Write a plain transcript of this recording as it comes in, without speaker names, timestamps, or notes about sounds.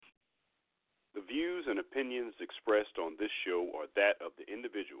The views and opinions expressed on this show are that of the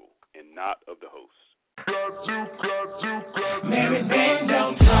individual and not of the host. Mary Jane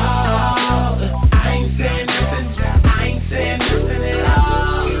don't talk. I ain't saying nothing. I ain't saying nothing at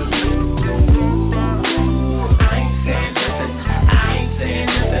all. I ain't saying nothing. I ain't saying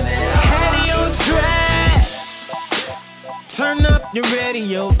nothing at all. Radio track. Turn up your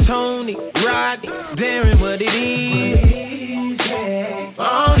radio, Tony, Rodney, Darren, what it is.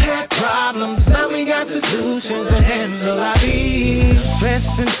 All had problems, now we got solutions to handle our needs. Stress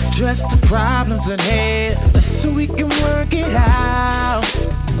and stress the problems ahead, so we can work it out.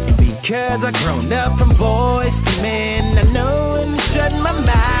 And because I grown up from boys to men, I know when to shut my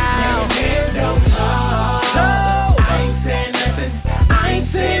mouth. Man, don't talk. So I ain't saying nothing. I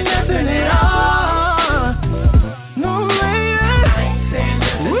ain't saying nothing at all. No way. I ain't saying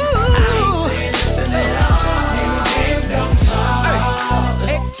nothing. Woo. I ain't saying nothing at all. Man, don't talk.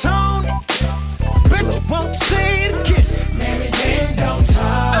 Hey Tony, bet you won't say it again. Mary Jane don't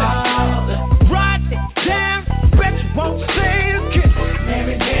talk. Rodney, damn, bet you won't say it again.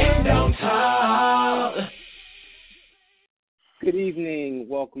 Mary Jane don't talk. Good evening.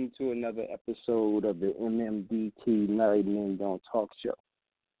 Welcome to another episode of the MMDT Married Men Don't Talk show.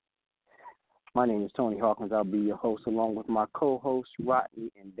 My name is Tony Hawkins. I'll be your host along with my co-hosts,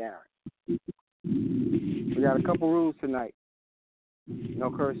 Rodney and Darren. We got a couple rules tonight. No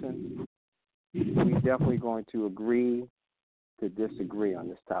cursing. We're definitely going to agree to disagree on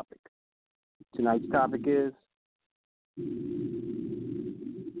this topic. Tonight's topic is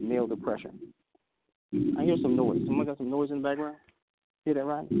male depression. I hear some noise. Someone got some noise in the background? Hear that,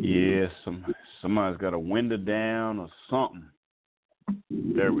 right? Yeah, somebody's got a window down or something.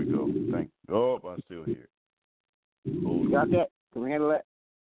 There we go. I still hear it. You got that? Can we handle that?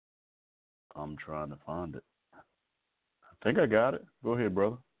 I'm trying to find it. I think I got it. Go ahead,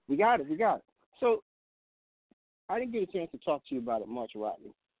 brother. We got it. So, I didn't get a chance to talk to you about it much,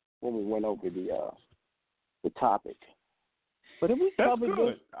 Rodney, when we went over the topic. But if we covered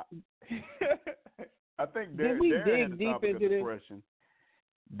this, I think did we Darren dig had the deep topic into of this? depression.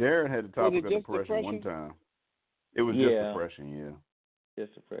 Darren had the topic of just depression one time. It was Yeah. just depression, yeah.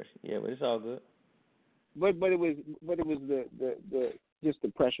 Just depression. Yeah, but it's all good. but it was the just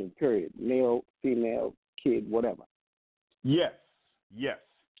depression. Period. Male, female, kid, whatever. Yes.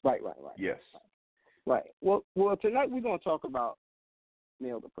 Right. Yes. Right. Well, tonight we're going to talk about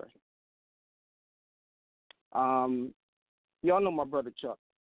male depression. Y'all know my brother Chuck.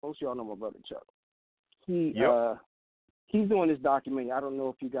 Most of y'all know my brother Chuck. He's doing this documentary. I don't know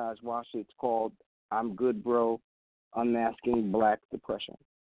if you guys watched it. It's called "I'm Good, Bro: Unmasking Black Depression."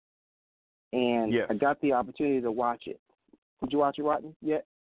 And yes. I got the opportunity to watch it. Did you watch it, Rodney? Yet?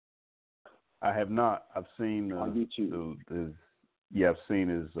 I have not. I've seen on YouTube. I've seen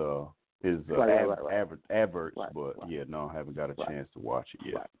his adverts, but yeah, no, I haven't got a chance to watch it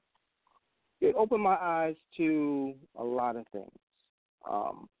yet. Right. It opened my eyes to a lot of things.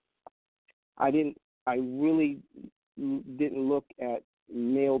 I really didn't look at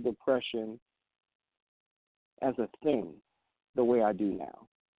male depression as a thing the way I do now.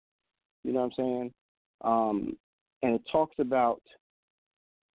 You know what I'm saying? And it talks about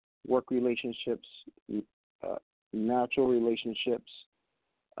work relationships, natural relationships,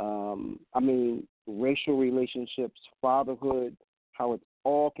 racial relationships, fatherhood, how it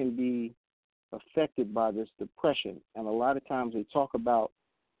all can be affected by this depression. And a lot of times they talk about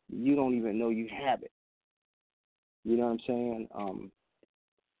you don't even know you have it. You know what I'm saying?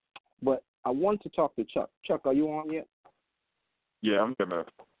 But I want to talk to Chuck. Chuck, are you on yet? Yeah, I'm good.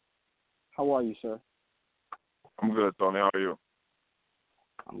 How are you, sir? I'm good, Tony. How are you?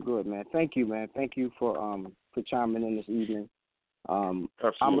 I'm good, man. Thank you, man. Thank you for chiming in this evening.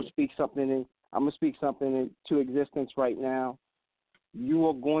 Absolutely. I'm gonna speak something into existence right now. You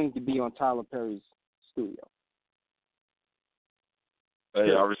are going to be on Tyler Perry's studio.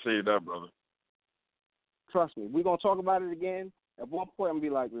 Hey, I received that, brother. Trust me. We're gonna talk about it again. At one point, I'm gonna be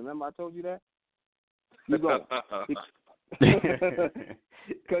like, "Remember I told you that?" You go.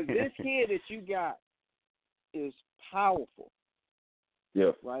 Because this here that you got is powerful.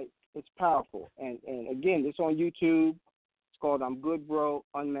 Yeah. Right? It's powerful. And again, it's on YouTube. It's called "I'm Good, Bro: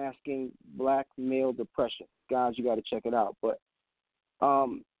 Unmasking Black Male Depression." Guys, you got to check it out. But,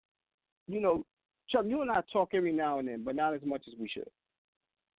 Chuck, you and I talk every now and then, but not as much as we should.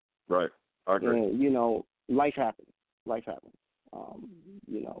 Right. I agree. And, life happens.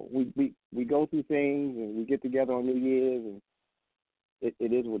 We go through things and we get together on New Year's, and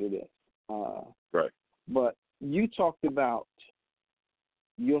it is what it is. Right. But you talked about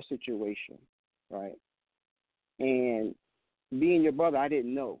your situation, right? And being your brother, I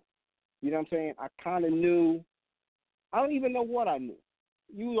didn't know. You know what I'm saying? I kind of knew. I don't even know what I knew.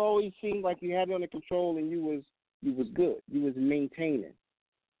 You always seemed like you had it under control, and you was good. You was maintaining.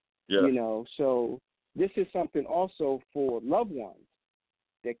 Yeah. You know, so this is something also for loved ones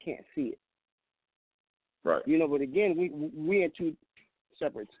that can't see it. Right. You know, but again, we're in two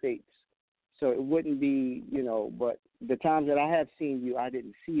separate states, so it wouldn't be, you know. But the times that I have seen you, I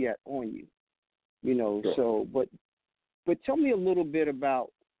didn't see that on you. You know, Sure. so but tell me a little bit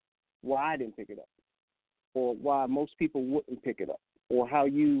about why I didn't pick it up, or why most people wouldn't pick it up, or how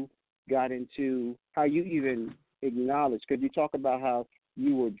you got into, how you even acknowledged. Could you talk about how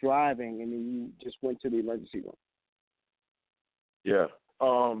you were driving and then you just went to the emergency room? Yeah.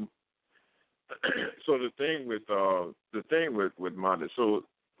 So the thing with Monda. So,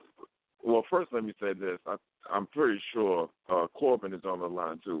 well, first let me say this. I'm pretty sure Corbin is on the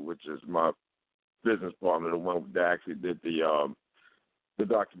line too, which is my business partner, the one that actually did the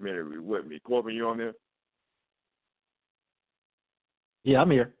documentary with me. Corbin, you on there? Yeah,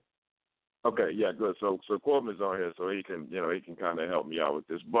 I'm here. Okay, yeah, good. So Corbin is on here, so he can kind of help me out with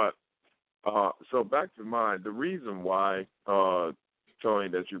this. But so back to mine. The reason why, Tony,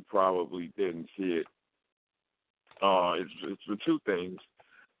 that you probably didn't see it, it's for two things.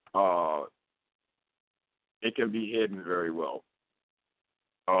 It can be hidden very well,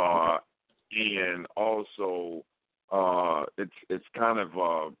 and also it's kind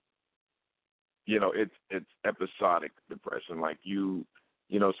of it's episodic depression. Like you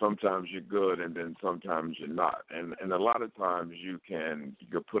know, sometimes you're good and then sometimes you're not. And a lot of times you can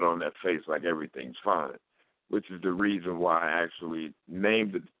put on that face like everything's fine, which is the reason why I actually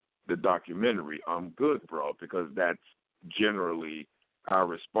named the documentary I'm Good, Bro, because that's generally our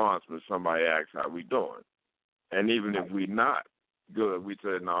response when somebody asks how we doing. And even if we're not good, we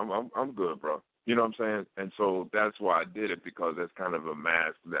say, no, I'm good, bro. You know what I'm saying? And so that's why I did it, because that's kind of a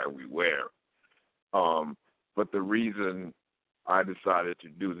mask that we wear. But the reason I decided to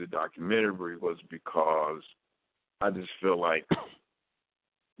do the documentary was because I just feel like,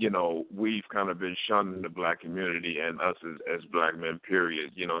 you know, we've kind of been shunned in the black community, and us as black men,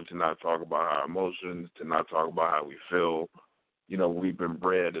 period, you know, to not talk about our emotions, to not talk about how we feel. You know, we've been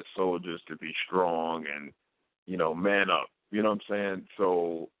bred as soldiers to be strong and, you know, man up. You know what I'm saying?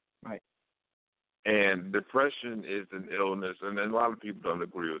 So, right. And depression is an illness, and a lot of people don't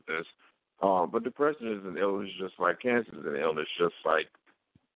agree with this. But depression is an illness just like cancer is an illness, just like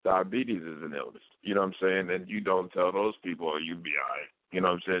diabetes is an illness. You know what I'm saying? And you don't tell those people, oh, you be all right. You know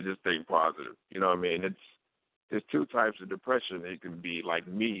what I'm saying? Just think positive. You know what I mean? There's two types of depression. It can be like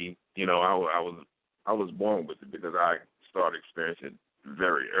me. You know, I was born with it because I started experiencing it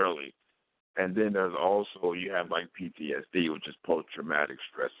very early. And then there's also, you have like PTSD, which is post-traumatic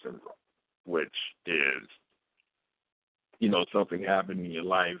stress syndrome, which is, you know, something happened in your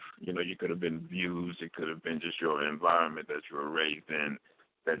life. You know, you could have been abused. It could have been just your environment that you were raised in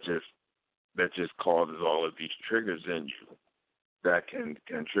that just causes all of these triggers in you that can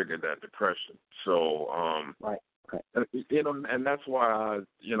trigger that depression. So, right. You know, and that's why I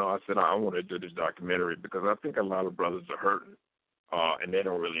said I want to do this documentary, because I think a lot of brothers are hurting, and they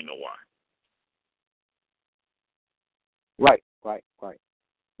don't really know why. Right.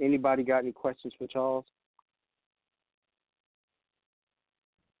 Anybody got any questions for Charles?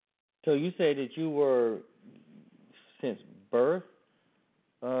 So you say that you were, since birth,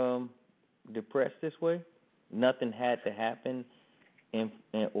 depressed this way? Nothing had to happen in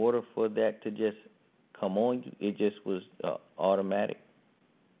order for that to just come on you? It just was automatic?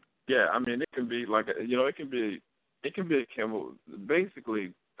 Yeah, I mean, it can be like, it can be a chemical.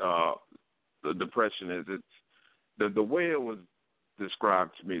 Basically, the depression is, it's the way it was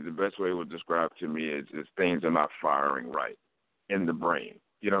described to me, the best way it was described to me is things are not firing right in the brain.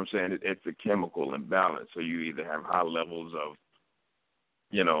 You know what I'm saying? It's a chemical imbalance. So you either have high levels of,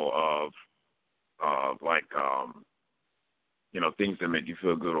 things that make you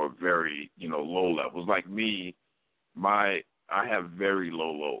feel good, or very, low levels. Like me, I have very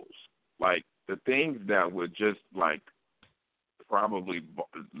low lows. Like the things that would just like probably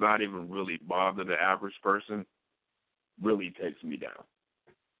not even really bother the average person really takes me down.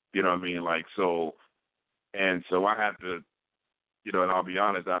 You know what I mean? Like, so I have to, and I'll be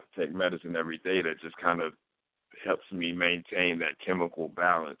honest, I have to take medicine every day that just kind of helps me maintain that chemical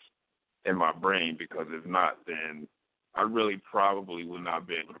balance in my brain, because if not, then I really probably would not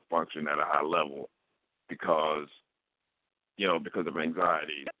be able to function at a high level because of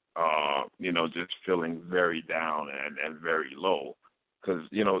anxiety, just feeling very down and very low. Because,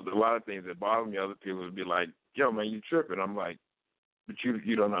 a lot of things that bother me, other people would be like, yo, man, you tripping. I'm like, but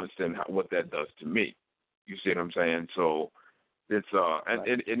you don't understand what that does to me. You see what I'm saying? So It's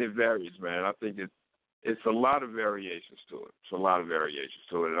and it varies, man. I think it's a lot of variations to it. It's a lot of variations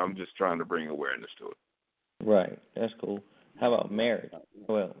to it, and I'm just trying to bring awareness to it. Right. That's cool. How about marriage?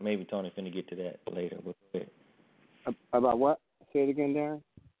 Well, maybe Tony's going to get to that later. But go ahead. About what? Say it again, Darren.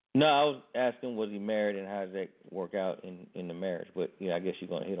 No, I was asking, was he married and how did that work out in the marriage? But yeah, I guess you're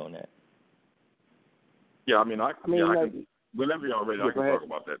going to hit on that. Yeah, I mean, I can, whenever y'all ready, I can talk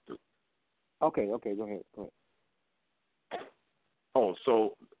about that too. Okay, go ahead. Oh,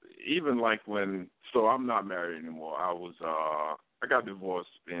 so even like so I'm not married anymore. I got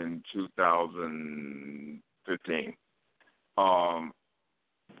divorced in 2015.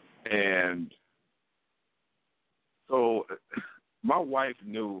 And so my wife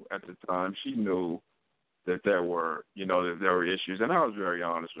knew at the time, she knew that there were issues, and I was very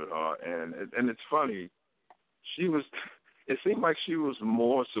honest with her. And it's funny, it seemed like she was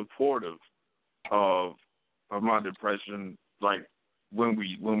more supportive of my depression, like when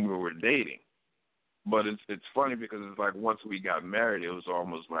we were dating. But it's funny because it's like once we got married, it was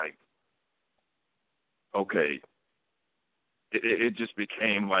almost like, okay, it just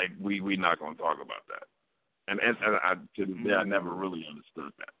became like we not going to talk about that. And to this day, I never really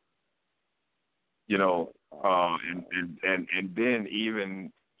understood that. And then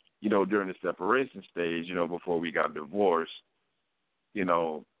even, during the separation stage, before we got divorced,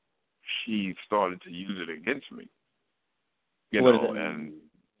 she started to use it against me. And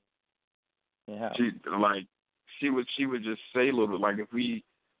yeah. she would just say a little, like if we,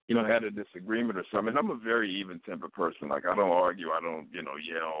 had a disagreement or something. And I'm a very even-tempered person. Like I don't argue, I don't,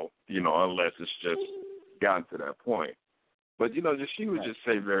 yell, unless it's just gotten to that point. But she would just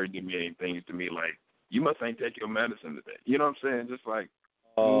say very demeaning things to me, like you must ain't take your medicine today. You know what I'm saying? Just like,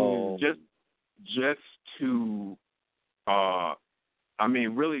 just to,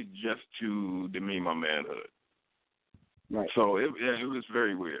 really just to demean my manhood. Right. So it was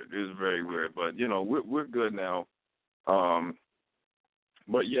very weird. It was very weird. But we're good now.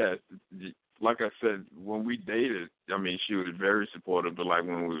 But yeah, like I said, when we dated, she was very supportive. But like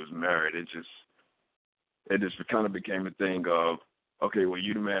when we was married, it just kind of became a thing of, okay, well,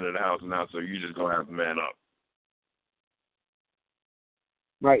 you the man of the house now, so you just gonna have to man up.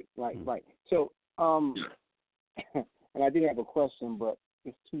 Right. So, and I did have a question, but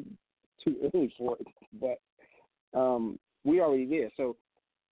it's too early for it. But we already there. So,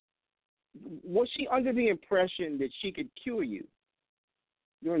 was she under the impression that she could cure you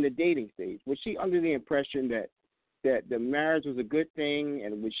during the dating stage? Was she under the impression that the marriage was a good thing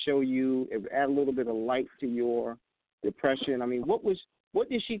and would show you, it would add a little bit of light to your depression? I mean, what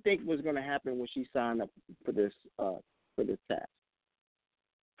did she think was going to happen when she signed up for this task?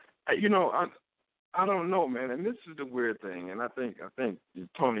 I don't know, man. And this is the weird thing. And I think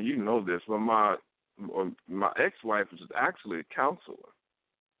Tony, you know this, but my ex-wife was actually a counselor.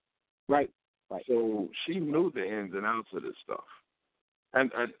 Right. So she knew the ins and outs of this stuff.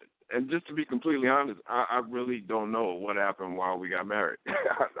 And just to be completely honest, I really don't know what happened while we got married.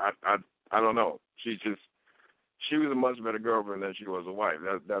 I don't know. She was a much better girlfriend than she was a wife.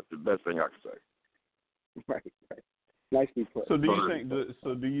 That's the best thing I can say. Right. Nicely put. So do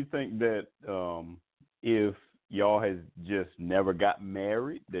you think that if y'all had just never got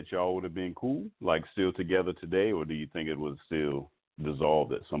married, that y'all would have been cool, like still together today, or do you think it was still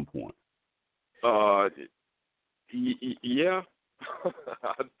dissolved at some point? Yeah.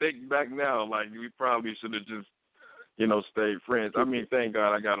 I think back now, like we probably should have just, stayed friends. I mean, thank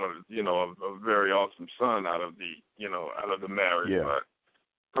God I got a very awesome son out of the marriage. Yeah. But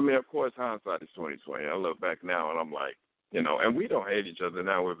I mean, of course, hindsight is 20/20. I look back now and I'm like, and we don't hate each other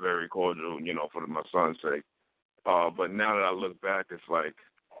now. We're very cordial, for my son's sake. But now that I look back, it's like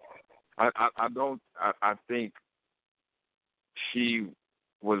I think she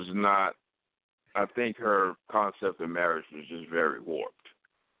was not. I think her concept of marriage was just very warped.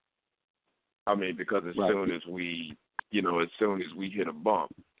 I mean, because as soon as we hit a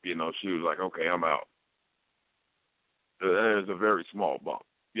bump, she was like, okay, I'm out. There's a very small bump.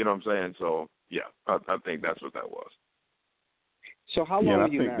 You know what I'm saying? So, yeah, I think that's what that was. So how long were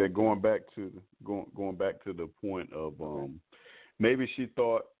you married? I think that going back to the point of maybe she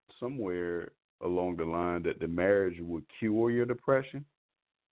thought somewhere along the line that the marriage would cure your depression,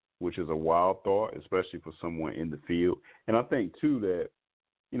 which is a wild thought, especially for someone in the field. And I think, too, that,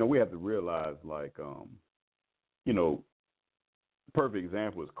 we have to realize, like, perfect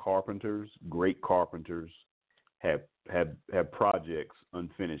example is carpenters. Great carpenters have projects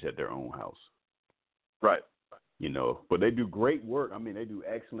unfinished at their own house. Right. But they do great work. I mean, they do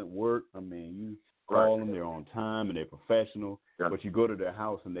excellent work. I mean, you call them, they're on time, and they're professional. Yeah. But you go to their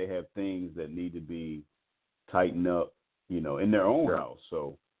house, and they have things that need to be tightened up, in their own house.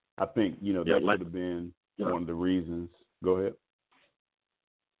 So I think, that like, could have been one of the reasons. Go ahead.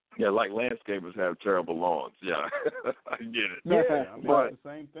 Yeah, like landscapers have terrible lawns. Yeah, I get it. Yeah, I mean, but it's the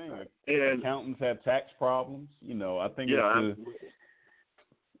same thing. and, Accountants have tax problems. I think yeah,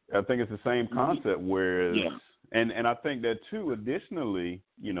 I think it's the same concept. Whereas, yeah. and I think that too. Additionally,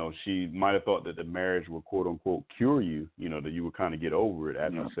 she might have thought that the marriage would quote unquote cure you. That you would kind of get over it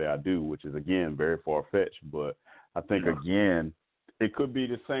after you say I do, which is again very far fetched. But I think again, it could be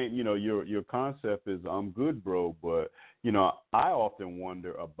the same. Your concept is I'm good, bro. But I often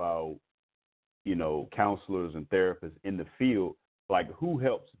wonder about counselors and therapists in the field, like who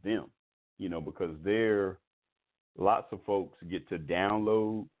helps them. Because lots of folks get to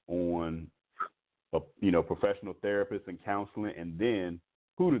download on professional therapists and counseling, and then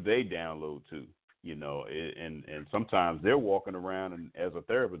who do they download to? And sometimes they're walking around and as a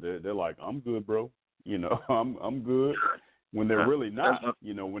therapist, they're like, I'm good, bro. I'm good. When they're really not,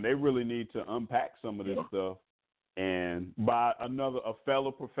 when they really need to unpack some of this stuff and by a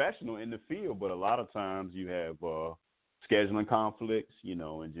fellow professional in the field. But a lot of times you have scheduling conflicts,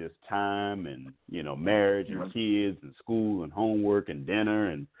 and just time and, marriage and kids and school and homework and dinner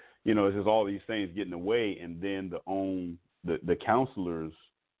and, it's just all these things get in the way. And then the counselor's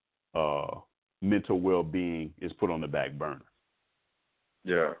mental well-being is put on the back burner.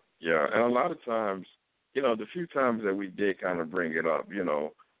 Yeah. And a lot of times, the few times that we did kind of bring it up,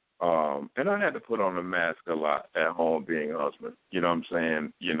 and I had to put on a mask a lot at home being a husband, you know what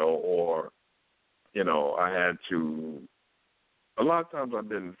I'm saying, or, I had to, a lot of times I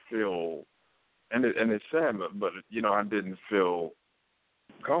didn't feel, and it's sad, but, I didn't feel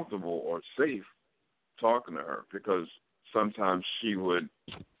comfortable or safe talking to her because sometimes she would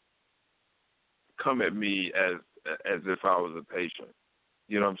come at me as if I was a patient.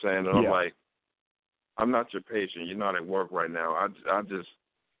 You know what I'm saying? And I'm like, I'm not your patient. You're not at work right now. I just,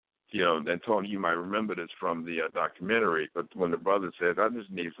 and Tony, you might remember this from the documentary, but when the brother says, I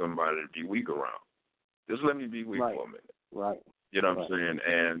just need somebody to be weak around. Just let me be weak for a minute. Right. You know what I'm saying?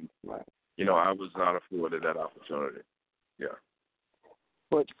 And, I was not afforded that opportunity. Yeah.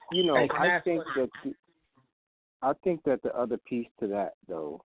 But, I think that the other piece to that,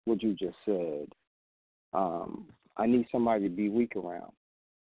 though, what you just said, I need somebody to be weak around.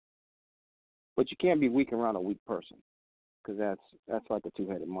 But you can't be weak around a weak person because that's like a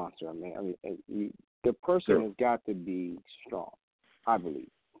two-headed monster. The person has got to be strong, I believe,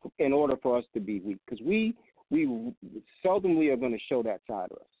 in order for us to be weak. Because we seldomly are going to show that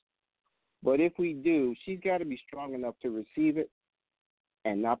side of us. But if we do, she's got to be strong enough to receive it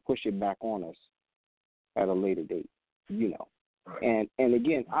and not push it back on us at a later date, And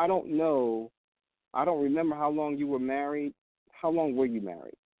again, I don't remember how long you were married. How long were you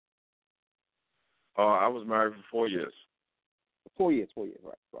married? I was married for 4 years. 4 years,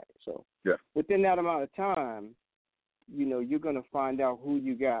 right. So within that amount of time, you're going to find out who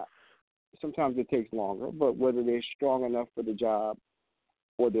you got. Sometimes it takes longer, but whether they're strong enough for the job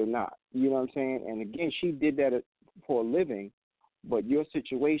or they're not. You know what I'm saying? And again, she did that for a living, but your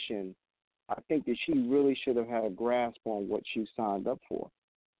situation, I think that she really should have had a grasp on what she signed up for.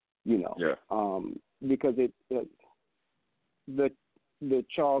 Because the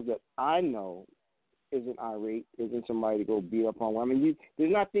Charles that I know isn't irate, isn't somebody to go beat up on.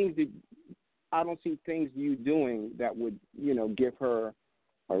 There's not things that I don't see things you doing that would, give her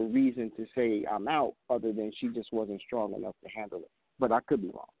a reason to say I'm out, other than she just wasn't strong enough to handle it. But I could be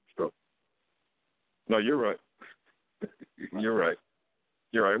wrong. Sure. No, you're right. You're right.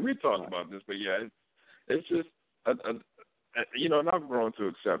 We talked about this, but it's just, and I've grown to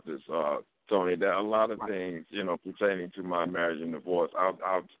accept this, Tony, that a lot of things, pertaining to my marriage and divorce,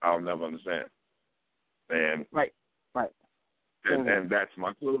 I'll never understand. And right. And that's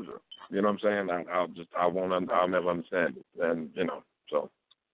my closure. You know what I'm saying? I'll never understand it. And so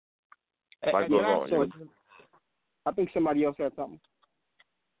life goes on. I think somebody else had something.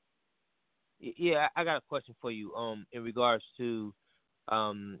 Yeah, I got a question for you. In regards to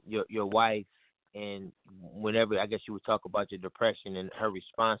your wife, and whenever I guess you would talk about your depression and her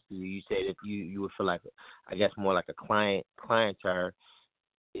response to you, you said that you would feel like, I guess, more like a client to her.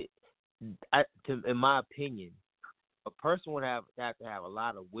 In my opinion, a person would have to have a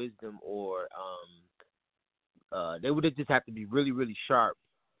lot of wisdom, or they would just have to be really, really sharp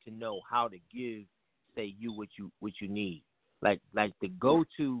to know how to give, say, you what you need. Like the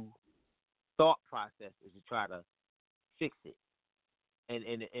go-to thought process is to try to fix it,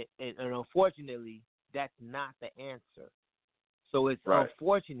 and unfortunately, that's not the answer. So it's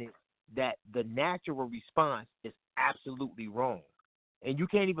unfortunate that the natural response is absolutely wrong, and you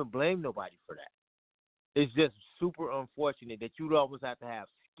can't even blame nobody for that. it's just super unfortunate that you'd almost have to have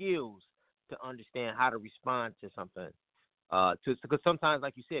skills to understand how to respond to something. Because sometimes,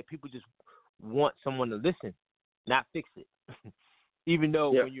 like you said, people just want someone to listen, not fix it. Even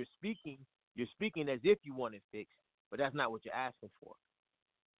though when you're speaking as if you want it fixed, but that's not what you're asking for.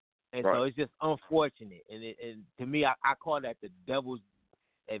 And so it's just unfortunate. And to me, I call that the devil's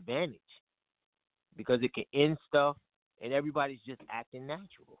advantage, because it can end stuff and everybody's just acting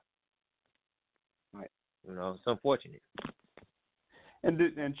natural. Right. You know, it's unfortunate.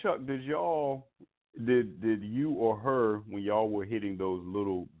 And Chuck, did you or her, when y'all were hitting those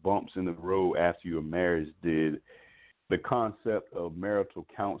little bumps in the road after your marriage, did the concept of marital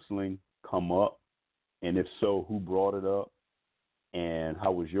counseling come up? And if so, who brought it up? And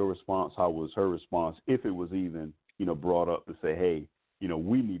how was your response? How was her response? If it was even, brought up to say, hey,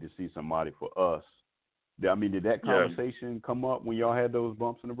 we need to see somebody for us. I mean, did that conversation come up when y'all had those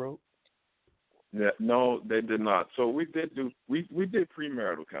bumps in the road? Yeah, no, they did not. So we did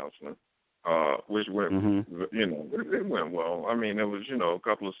premarital counseling, which went, it went well. I mean, it was, a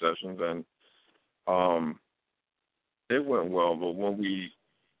couple of sessions, and it went well. But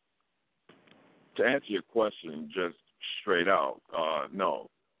to answer your question, just straight out, no,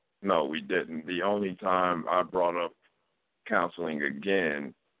 we didn't. The only time I brought up counseling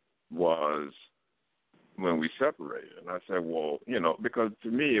again was when we separated. And I said, well, because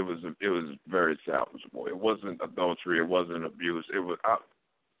to me it was very salvageable. It wasn't adultery. It wasn't abuse. It was,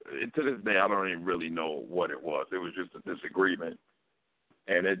 to this day, I don't even really know what it was. It was just a disagreement.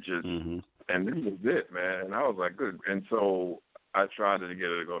 And it just, and this was it, man. And I was like, good. And so I tried to get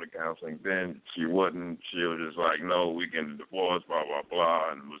her to go to counseling. Then she wouldn't. She was just like, no, we can divorce, blah, blah,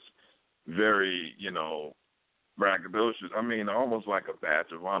 blah. And it was very, braggadocious. I mean, almost like a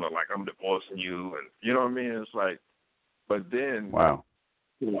badge of honor, like I'm divorcing you. And you know what I mean? It's like, but then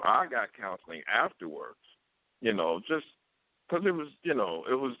I got counseling afterwards, just because it was, it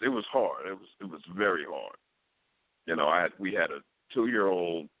was hard. It was very hard. We had a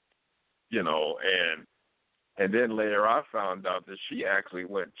 2-year-old, and then later I found out that she actually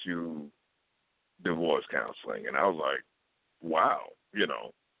went to divorce counseling, and I was like, wow,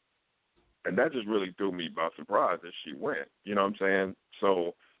 and that just really threw me by surprise that she went, you know what I'm saying?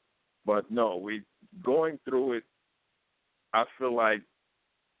 So, but no, going through it, I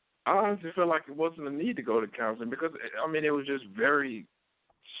honestly feel like it wasn't a need to go to counseling, because, it was just very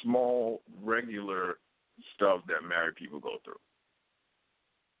small, regular stuff that married people go through.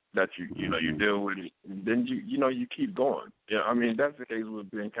 That you deal with it, and then you keep going. That's the case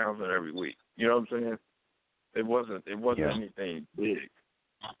with being counseling every week. You know what I'm saying? It wasn't anything big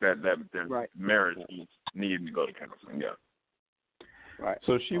that marriage needed to go to counseling. Yeah. Right.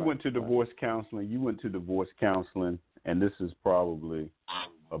 So she went to divorce counseling. You went to divorce counseling, and this is probably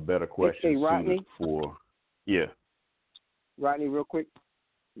a better question. Hey, Rodney. Rodney, real quick.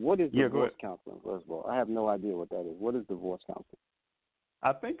 What is divorce counseling? First of all, I have no idea what that is. What is divorce counseling?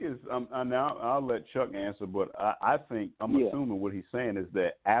 I think it's now I'll let Chuck answer, but I think I'm assuming what he's saying is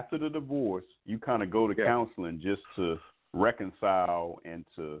that after the divorce, you kind of go to counseling just to reconcile and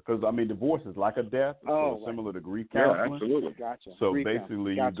because divorce is like a death, similar to grief counseling. Yeah, absolutely. Gotcha. So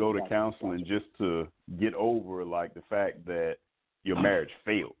basically, you go to counseling just to get over like the fact that your marriage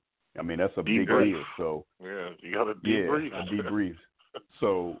failed. That's a big deal. So you got to debrief. Yeah, a debrief.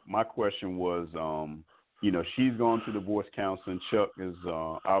 So my question was, she's gone to divorce counseling. Chuck has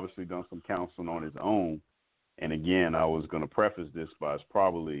obviously done some counseling on his own. And again, I was going to preface this by it's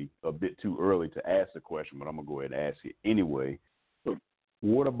probably a bit too early to ask the question, but I'm going to go ahead and ask it anyway.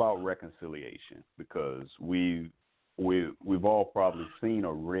 What about reconciliation? Because we've all probably seen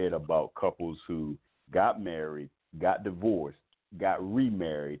or read about couples who got married, got divorced, got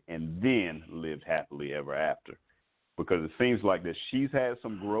remarried, and then lived happily ever after. Because it seems like that she's had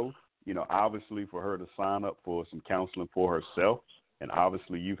some growth, obviously for her to sign up for some counseling for herself. And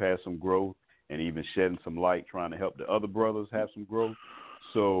obviously you've had some growth and even shedding some light trying to help the other brothers have some growth.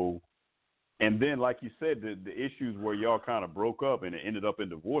 So, and then like you said, the issues where y'all kind of broke up and it ended up in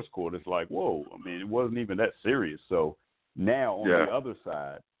divorce court, it's like, whoa, it wasn't even that serious. So now on the other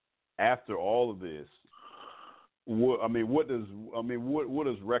side, after all of this, what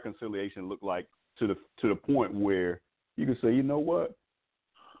does reconciliation look like to the point where you can say, you know what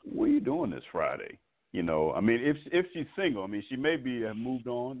are you doing this Friday? If she's single, she may have moved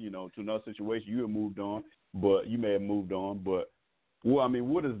on, to another situation. You have moved on, but you may have moved on. But,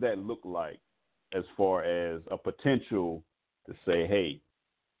 what does that look like as far as a potential to say, hey,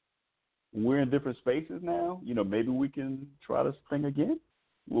 we're in different spaces now. Maybe we can try this thing again.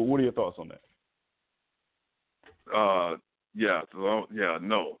 Well, what are your thoughts on that?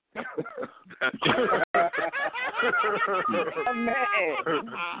 No.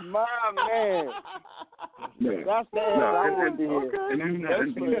 My man. That's the answer I wanted to hear.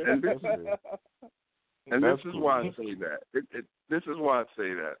 And this is why I say that. This is why I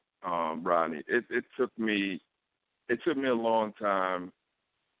say that, Rodney. It took me a long time.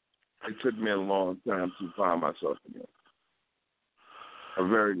 It took me a long time to find myself again. A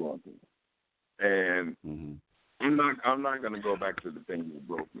very long time. And I'm not going to go back to the thing that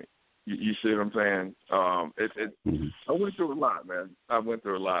broke me. You see what I'm saying? I went through a lot, man. I went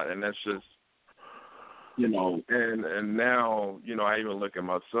through a lot, and that's just, and now, I even look at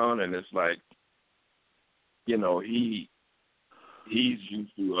my son, and it's like, he's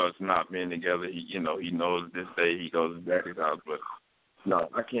used to us not being together. He knows this day he goes to daddy's house, but no,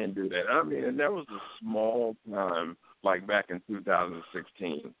 I can't do that. I mean, and there was a small time, like back in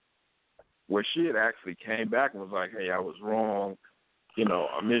 2016, where she had actually came back and was like, hey, I was wrong.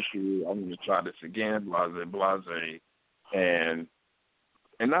 I miss you. I'm going to try this again, blase. And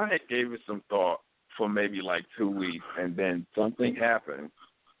I had gave it some thought for maybe like 2 weeks, and then something happened,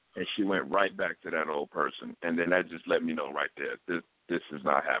 and she went right back to that old person. And then that just let me know right there, this is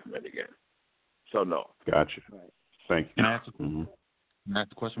not happening again. So, no. Gotcha. Right. Thank you. Can I ask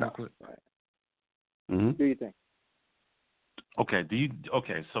the question real quick? Right. What do you think? Okay.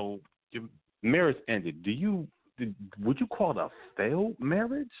 So your marriage ended. Would you call it a failed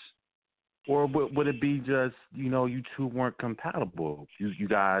marriage? Or would it be just, you two weren't compatible? You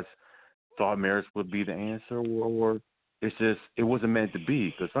guys thought marriage would be the answer, or it's just it wasn't meant to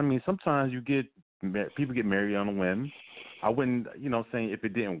be? Because, sometimes people get married on a whim. I wouldn't, saying if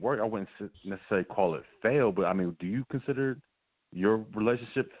it didn't work, I wouldn't necessarily call it failed. But, do you consider your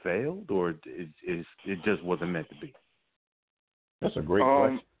relationship failed, or it just wasn't meant to be? That's a great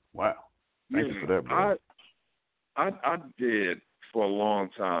question. Wow. Thank you for that, bro. I did for a long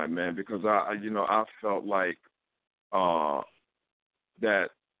time, man, because I felt like that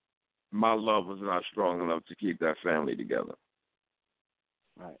my love was not strong enough to keep that family together.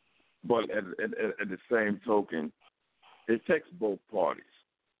 Right. But at the same token, it takes both parties,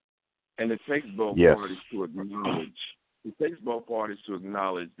 and it takes both parties to acknowledge. It takes both parties to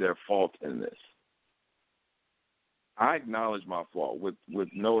acknowledge their fault in this. I acknowledge my fault with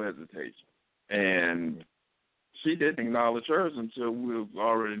no hesitation, and she didn't acknowledge hers until we were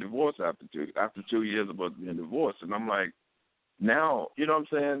already divorced after 2 years of us being divorced. And I'm like, now, you know what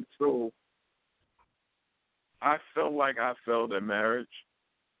I'm saying? So I felt like I failed at marriage,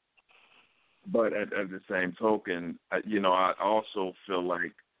 but at the same token, I also feel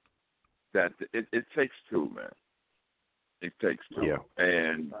like that it takes two, man. It takes two. Yeah.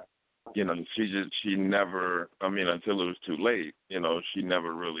 And, she never, until it was too late, she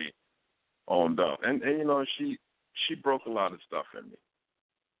never really owned up. And she broke a lot of stuff in me.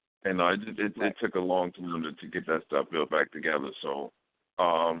 And it took a long time to get that stuff built back together. So,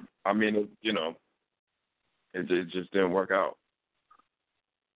 it just didn't work out.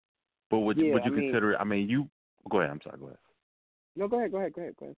 But would you consider it? You go ahead. I'm sorry. Go ahead. No, go ahead.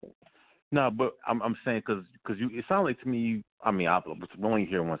 No, but I'm saying because it sounds like to me. I'm only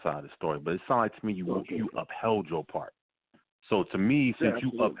hearing one side of the story, but it sounds like to me you upheld your part. So to me, since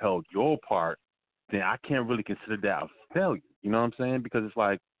you upheld your part, then I can't really consider that a failure. You know what I'm saying? Because it's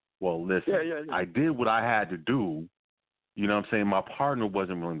like, well, listen, I did what I had to do. You know what I'm saying? My partner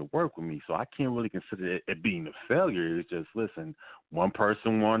wasn't willing to work with me, so I can't really consider it being a failure. It's just, listen, one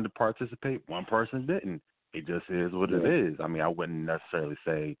person wanted to participate, one person didn't. It just is what it is. I wouldn't necessarily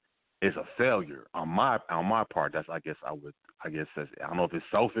say it's a failure on my part. That's I don't know if it's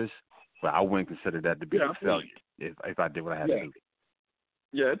selfish, but I wouldn't consider that to be a failure if I did what I had to do.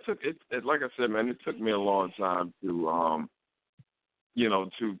 Yeah, it like I said, man, it took me a long time to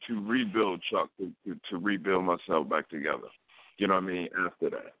to rebuild Chuck, to rebuild myself back together. You know what I mean? After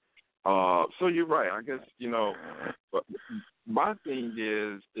that. So you're right. I guess, but my thing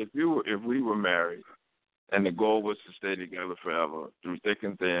is if we were married and the goal was to stay together forever through thick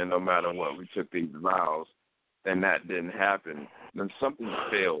and thin, no matter what, we took these vows, and that didn't happen, then something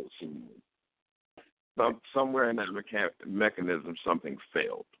failed. Somewhere in that mechanism, something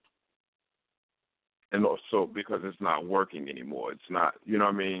failed. And also because it's not working anymore. It's not, you know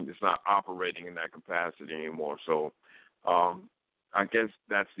what I mean? It's not operating in that capacity anymore. So I guess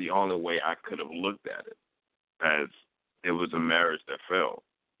that's the only way I could have looked at it, as it was a marriage that failed,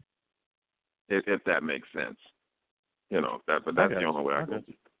 if that makes sense. But that's the only way I could.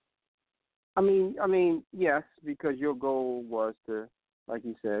 Yes, because your goal was to, like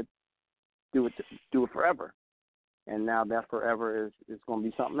you said, do it forever. And now that forever is going to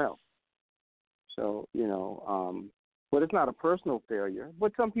be something else. So, But it's not a personal failure.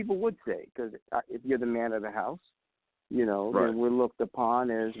 But some people would say, because if you're the man of the house, you know, Right. then we're looked upon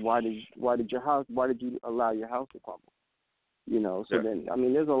as why did you allow your house to crumble? You know, so then I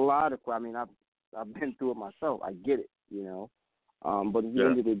mean, there's a lot of. I mean, I've been through it myself. I get it. You know, but at the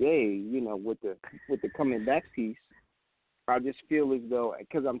end of the day, you know, with the coming back piece, I just feel as though,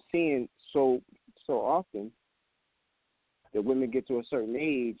 because I'm seeing so often that women get to a certain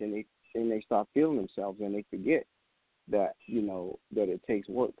age and they start feeling themselves and they forget that, you know, that it takes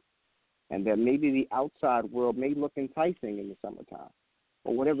work, and that maybe the outside world may look enticing in the summertime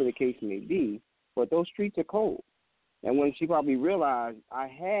or whatever the case may be, but those streets are cold. And when she probably realized I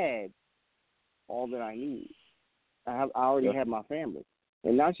had all that I need, I already had my family,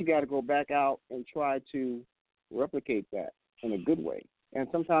 and now she got to go back out and try to replicate that in a good way. And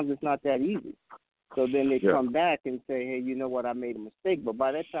sometimes it's not that easy. So then they come back and say, hey, you know what, I made a mistake. But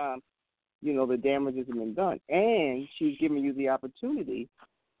by that time, you know, the damage has been done. And she's giving you the opportunity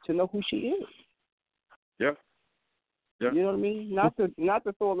to know who she is. Yeah. Yeah. You know what I mean? Not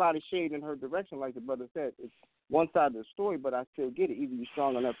to throw a lot of shade in her direction, like the brother said. It's one side of the story, but I still get it. Either you're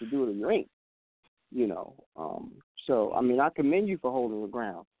strong enough to do it or you ain't. You know. So, I mean, I commend you for holding the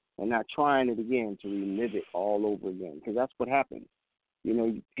ground and not trying it again to relive it all over again, because that's what happens. You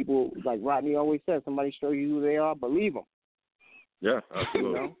know, people, like Rodney always says, somebody show you who they are, believe them. Yeah,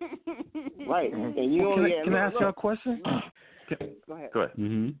 absolutely. You know? Right. And you only can I ask you a question? Go ahead. Go ahead.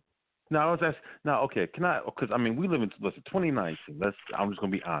 Mm-hmm. No, I was asking. No, okay. Can I? Because I mean, we live in 2019. I'm just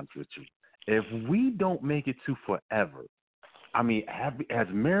gonna be honest with you. If we don't make it to forever, I mean, has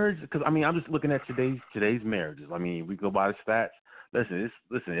marriage? Because I mean, I'm just looking at today's marriages. I mean, we go by the stats. Listen,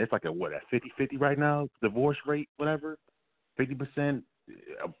 it's like a 50-50 right now, divorce rate, whatever, 50%,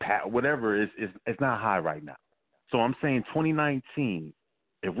 whatever. It's not high right now. So I'm saying 2019.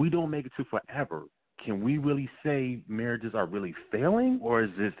 If we don't make it to forever, can we really say marriages are really failing, or is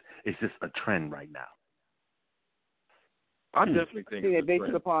it's just a trend right now? I definitely think it's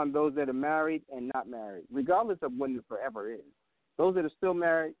based upon those that are married and not married, regardless of when the forever is. Those that are still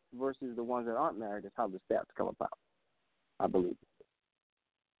married versus the ones that aren't married is how the stats come about, I believe.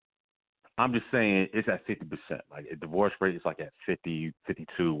 I'm just saying it's at 50%. Like a divorce rate is like at 50,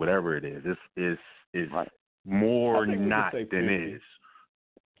 52, whatever it is. It's right. More not than it is.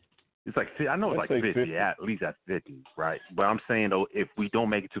 It's like, I know it's like 50, at least at 50, right? But I'm saying, though, if we don't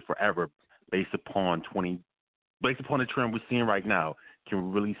make it to forever based upon the trend we're seeing right now, can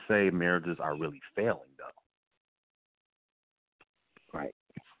we really say marriages are really failing, though? Right.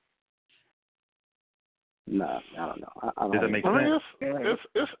 No, I don't know. I don't Does that make sense?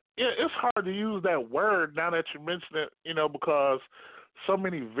 It's hard to use that word now that you mention it, you know, because so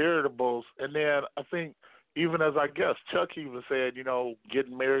many variables. And then I think, even as I guess Chuck even said, you know,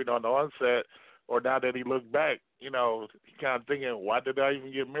 getting married on the onset, or now that he looked back, you know, he kind of thinking, why did I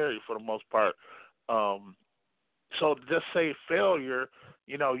even get married for the most part? So to just say failure,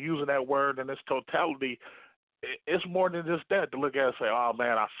 you know, using that word in its totality, it's more than just that to look at and say, oh,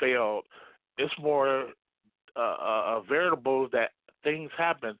 man, I failed. It's more variables that things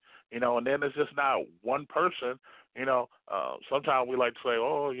happen, you know, and then it's just not one person. You know, sometimes we like to say,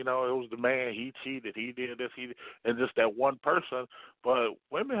 oh, you know, it was the man, he cheated, he did this, and just that one person. But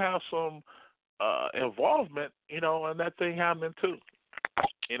women have some involvement, you know, in that thing happening too.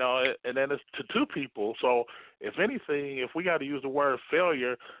 You know, and then it's to two people. So if anything, if we got to use the word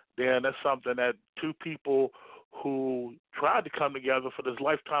failure, then that's something that two people who tried to come together for this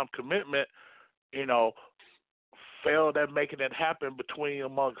lifetime commitment, you know, failed at making it happen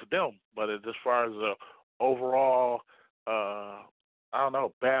amongst them. But as far as the overall, I don't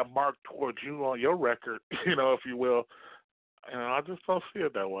know, bad mark towards you on your record, you know, if you will, you know, I just don't see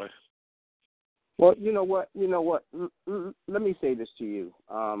it that way. Well, you know what? Let me say this to you.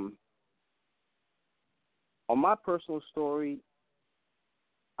 On my personal story,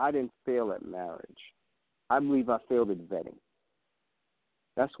 I didn't fail at marriage. I believe I failed at vetting.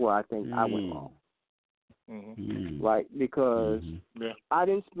 That's where I think I went wrong. Mm-hmm. Right? Because I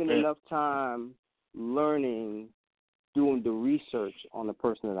didn't spend enough time learning, doing the research on the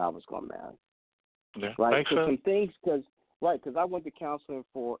person that I was going to marry. Yeah. Right? So some things, because I went to counseling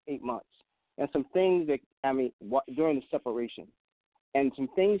for 8 months. And some things that, during the separation, and some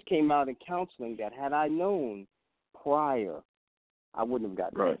things came out in counseling that had I known prior, I wouldn't have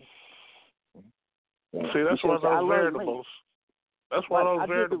gotten right. See, that's one of those variables. That's one of those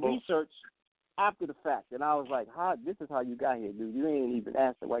variables. I did the research after the fact, and I was like, this is how you got here, dude. You ain't even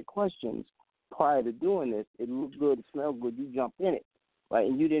asked the right questions prior to doing this. It looked good, it smelled good, you jumped in it, right?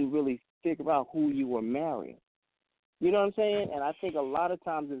 And you didn't really figure out who you were marrying. You know what I'm saying? And I think a lot of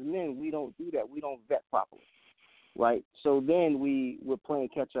times as men, we don't do that. We don't vet properly. right? So then we're playing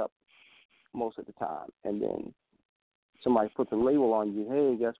catch up most of the time, and then somebody puts a label on you.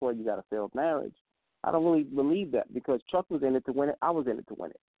 Hey, guess what? You got a failed marriage. I don't really believe that because Chuck was in it to win it. I was in it to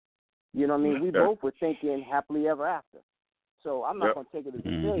win it. You know what I mean? We both were thinking happily ever after. So I'm not going to take it as a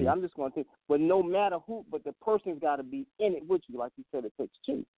failure. I'm just going to think, but no matter who, but the person's got to be in it with you. Like you said, it takes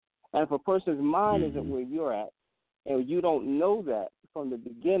two. And if a person's mind isn't where you're at, and you don't know that from the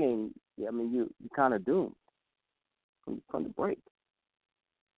beginning, I mean, you're kind of doomed from the break.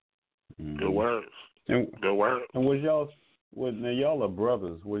 Good words. Good words. And was now y'all are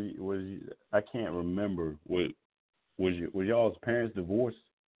brothers? Was you, I can't remember. Was y'all's parents divorced?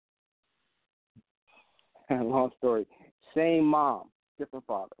 Long story. Same mom, different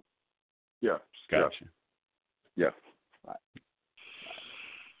father. Yeah. Gotcha. Yeah. Right.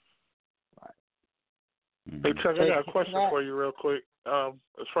 Hey, Chuck, I got a question for you real quick.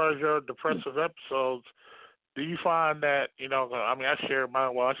 As far as your depressive episodes, do you find that, I mean, I shared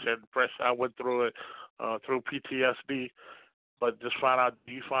depression. I went through it through PTSD, but just find out,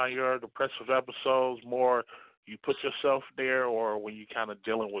 do you find your depressive episodes more you put yourself there or when you kind of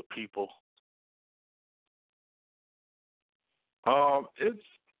dealing with people?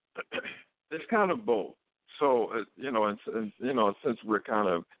 It's kind of both. So, since we're kind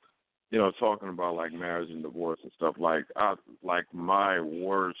of, talking about like marriage and divorce and stuff, like my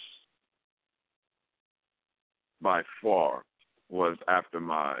worst by far was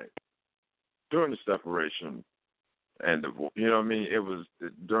during the separation and divorce. You know what I mean? It was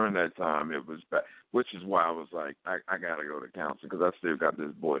during that time. It was bad, which is why I was like, I gotta go to counseling because I still got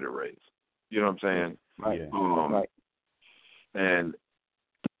this boy to raise. You know what I'm saying? Right. Right. And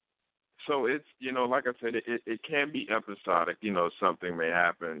so it's, like I said, it can be episodic. Something may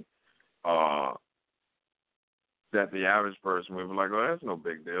happen that the average person would be like, oh, that's no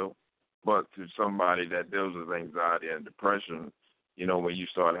big deal. But to somebody that deals with anxiety and depression, when you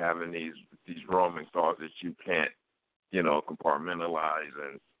start having these roaming thoughts that you can't, compartmentalize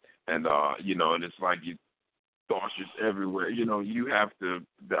and it's like you thoughts just everywhere. You have to,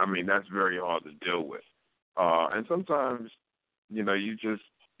 I mean, that's very hard to deal with. And sometimes, you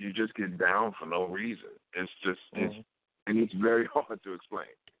just get down for no reason. It's just, and it's very hard to explain.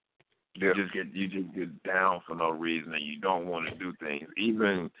 You just get down for no reason, and you don't want to do things.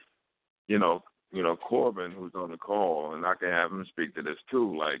 Even, Corbin, who's on the call, and I can have him speak to this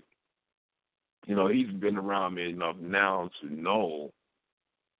too. Like, he's been around me enough now to know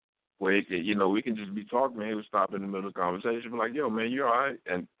where he can, we can just be talking, man. He would stop in the middle of the conversation, be like, "Yo, man, you all right?"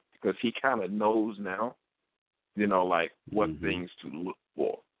 And because he kind of knows now, like what things to look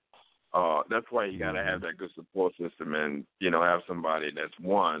for. That's why you got to have that good support system and, have somebody that's,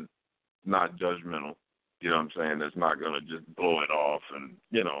 one, not judgmental, you know what I'm saying, that's not going to just blow it off and,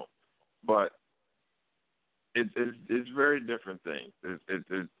 but it's very different things.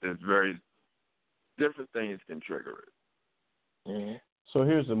 It's very different things can trigger it. Mm-hmm. So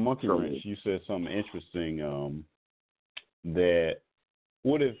here's the monkey wrench. You said something interesting, that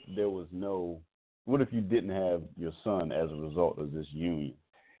what if you didn't have your son as a result of this union?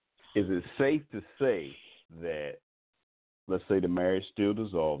 Is it safe to say that, let's say the marriage still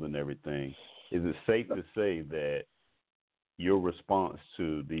dissolved and everything, is it safe to say that your response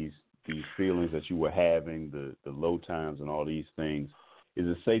to these feelings that you were having, the low times and all these things, is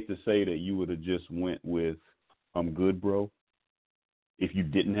it safe to say that you would have just went with, "I'm good, bro," if you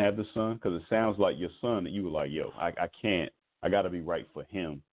didn't have the son? Because it sounds like your son, you were like, "Yo, I can't, I got to be right for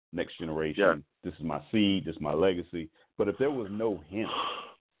him, next generation. Yeah. This is my seed, this is my legacy." But if there was no him,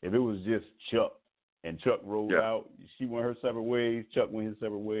 if it was just Chuck, and Chuck rolled out, she went her separate ways, Chuck went his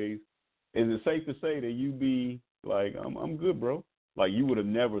separate ways, is it safe to say that you be like, I'm good, bro"? Like you would have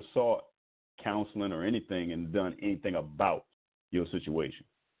never sought counseling or anything and done anything about your situation?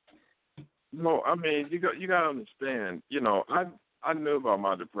 No, I mean, you got to understand, I knew about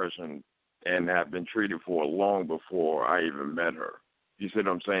my depression and have been treated for long before I even met her. You see what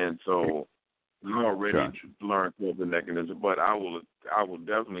I'm saying? So I already learned the mechanism, but I will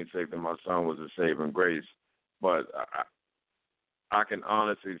definitely say that my son was a saving grace. But I can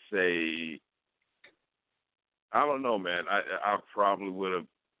honestly say, I don't know, man. I probably would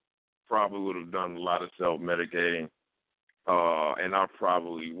have done a lot of self-medicating, and I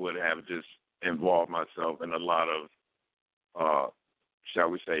probably would have just involved myself in a lot of, shall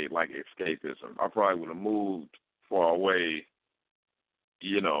we say, like escapism. I probably would have moved far away,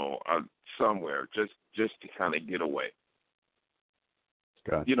 somewhere just to kind of get away.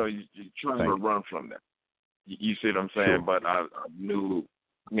 Gotcha. You're trying to run from that. You see what I'm saying? Sure. But I knew,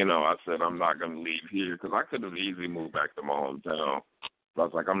 I said I'm not going to leave here because I could have easily moved back to my hometown. But I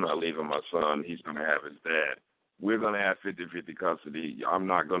was like, I'm not leaving my son. He's going to have his dad. we're going to have 50-50 custody. I'm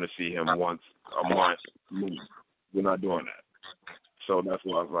not going to see him once a month. We're not doing that. So that's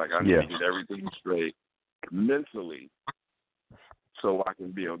why I was like, I need to get everything straight mentally so I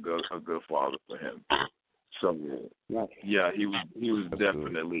can be a good father for him. So, yeah, he was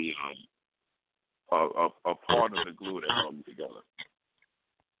definitely a part of the glue that held me together.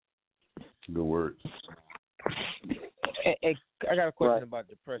 Good word. Hey, I got a question about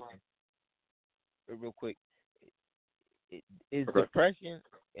depression, real quick. Is depression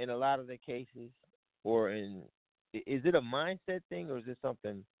in a lot of the cases, is it a mindset thing, or is it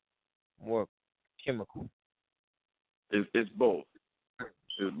something more chemical? It's both.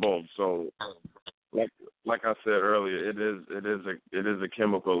 It's both. So, like I said earlier, it is a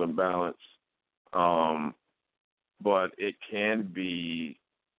chemical imbalance, but it can be,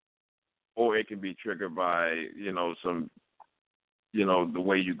 or it can be triggered by the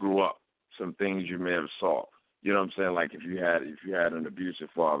way you grew up, some things you may have saw. You know what I'm saying? Like if you had an abusive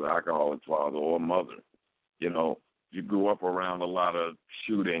father, alcoholic father, or mother, you grew up around a lot of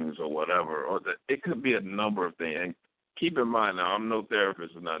shootings or whatever, it could be a number of things. And keep in mind, now I'm no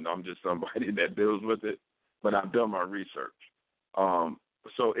therapist or nothing. I'm just somebody that deals with it, but I've done my research.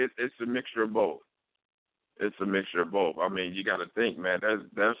 So it's a mixture of both. It's a mixture of both. I mean, you got to think, man.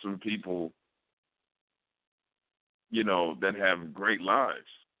 There's some people, that have great lives.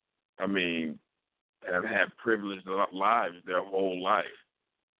 I mean, have had privileged lives their whole life,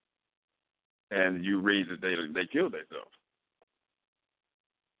 and you read that they killed themselves.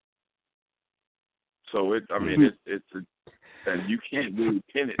 So and you can't really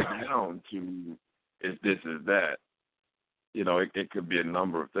pin it down to is this is that. It could be a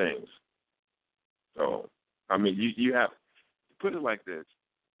number of things. So, I mean, you have, put it like this,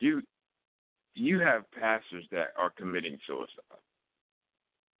 you have pastors that are committing suicide.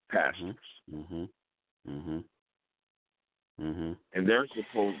 Pastors. Mm-hmm. Mm-hmm. Mm-hmm. And they're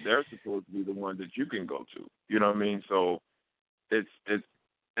supposed to be the ones that you can go to. You know what I mean? So it's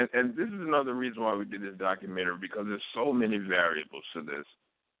and this is another reason why we did this documentary, because there's so many variables to this.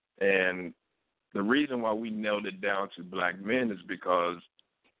 And the reason why we nailed it down to black men is because,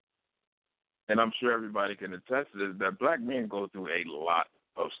 and I'm sure everybody can attest to this, that black men go through a lot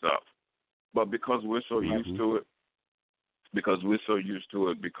of stuff. But because we're so used to it, because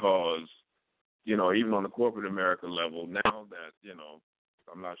even on the corporate America level, now that,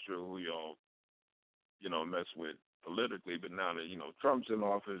 I'm not sure who y'all, mess with politically, but now that, Trump's in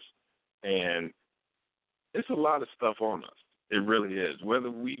office, and it's a lot of stuff on us. It really is, whether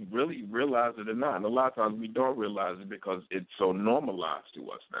we really realize it or not. And a lot of times we don't realize it because it's so normalized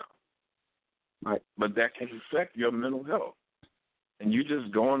to us now. Right. But that can affect your mental health. And you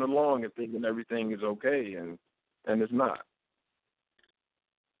just going along and thinking everything is okay, and it's not.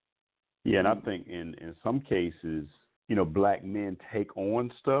 Yeah, and I think in some cases, black men take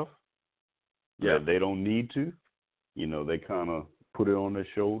on stuff that they don't need to. They kind of put it on their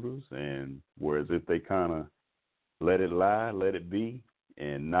shoulders, and whereas if they kind of let it lie, let it be,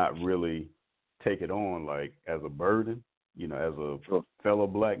 and not really take it on like as a burden, as a fellow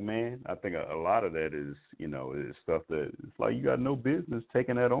black man, I think a lot of that is, is stuff that it's like you got no business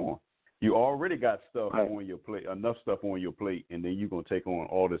taking that on. You already got stuff on your plate, enough stuff on your plate, and then you're going to take on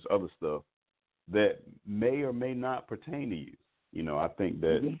all this other stuff that may or may not pertain to you. I think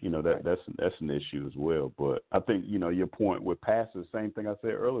that, that's an issue as well. But I think, your point with pastors, same thing I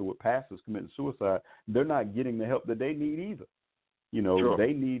said earlier, with pastors committing suicide, they're not getting the help that they need either.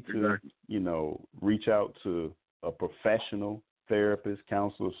 They need to, reach out to a professional therapist,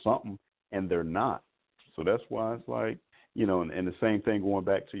 counselor, something, and they're not. So that's why it's like, and the same thing going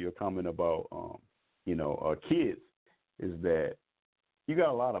back to your comment about, kids, is that you got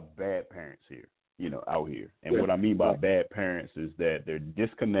a lot of bad parents here, out here. And what I mean by bad parents is that they're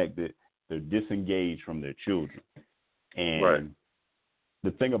disconnected, they're disengaged from their children. And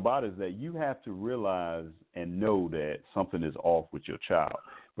the thing about it is that you have to realize and know that something is off with your child.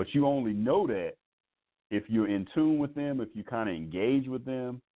 But you only know that if you're in tune with them, if you kind of engage with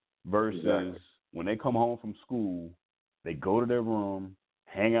them, versus when they come home from school, they go to their room,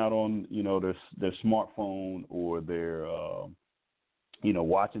 hang out on, their smartphone, or their,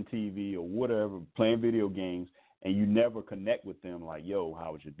 watching TV or whatever, playing video games, and you never connect with them like, yo,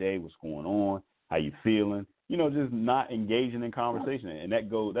 how was your day? What's going on? How you feeling? Just not engaging in conversation. And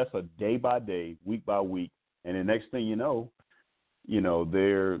that's a day by day, week by week. And the next thing you know,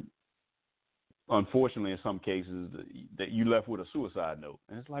 they're, unfortunately, in some cases, that you left with a suicide note.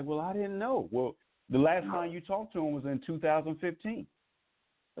 And it's like, well, I didn't know. Well, the last time you talked to him was in 2015.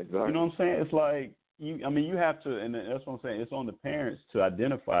 Exactly. You know what I'm saying? It's like, you have to, and that's what I'm saying, it's on the parents to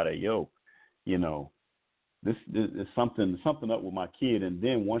identify that, this is something up with my kid. And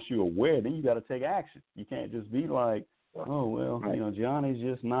then once you're aware, then you got to take action. You can't just be like, oh, well, you know, Johnny's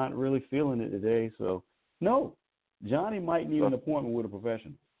just not really feeling it today. So, no, Johnny might need an appointment with a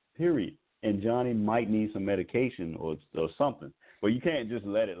professional, period. And Johnny might need some medication or something. But you can't just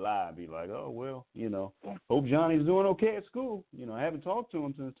let it lie and be like, oh, well, you know, hope Johnny's doing okay at school. You know, I haven't talked to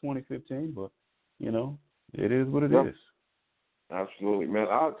him since 2015, but, you know, it is what it is. Absolutely, man.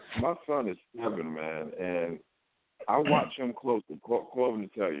 My son is 7, man, and I watch him closely. Cloven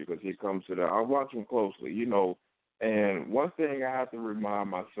to tell you, because he comes to that. I watch him closely, you know. And one thing I have to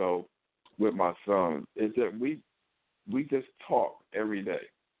remind myself with my son is that we just talk every day.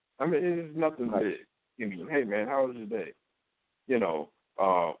 I mean, it is nothing big. You know, hey, man, how was your day? You know,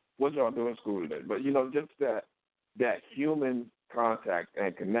 what y'all do in school today? But, you know, just that human contact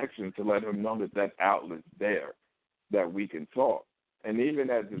and connection to let him know that outlet's there, that we can talk. And even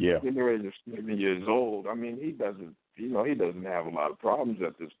at the age of 7 years old, I mean, he doesn't have a lot of problems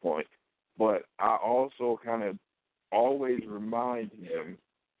at this point. But I also kind of always remind him,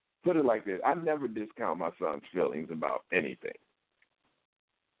 put it like this, I never discount my son's feelings about anything.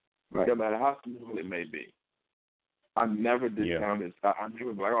 Right. No matter how small it may be. I never discount it. I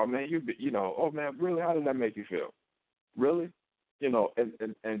never be like, oh, man, oh, man, really, how did that make you feel? Really? You know, and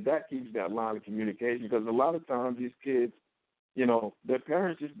that keeps that line of communication, because a lot of times these kids, you know, their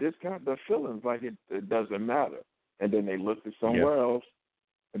parents just discount their feelings like it doesn't matter. And then they look to somewhere else,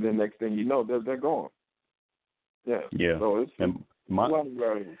 and then next thing you know, they're gone. Yeah. So it's my son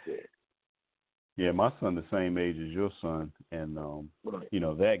the same age as your son, and you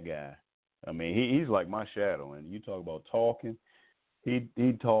know, that guy. I mean, he's like my shadow, and you talk about talking, he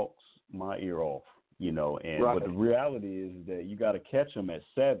talks my ear off, you know. And but the reality is that you got to catch them at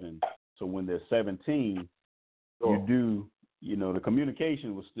 7, so when they're 17, you do, you know, the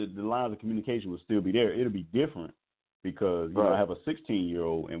lines of communication will still be there. It'll be different. Because, you know, I have a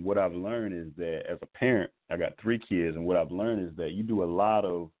 16-year-old, and what I've learned is that as a parent, I got 3 kids, and what I've learned is that you do a lot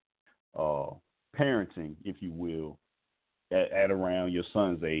of parenting, if you will, at around your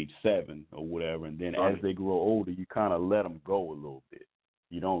son's age 7 or whatever, and then as they grow older, you kind of let them go a little bit.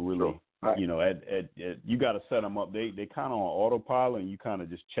 You don't really, you know, you got to set them up. They kind of on autopilot, and you kind of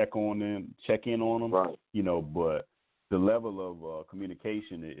just check in on them, you know, but the level of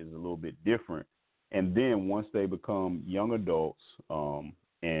communication is a little bit different. And then once they become young adults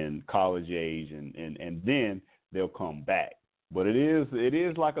and college age, and then they'll come back. But it is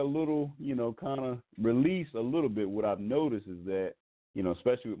like a little, you know, kind of release a little bit. What I've noticed is that, you know,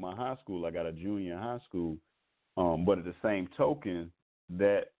 especially with my high school, I got a junior in high school, but at the same token,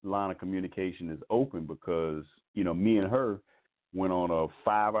 that line of communication is open because, you know, me and her went on a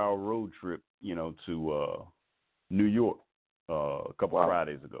 5-hour road trip, you know, to New York a couple of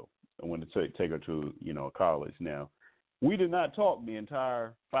Fridays ago. I wanted to take her to, you know, college. Now, we did not talk the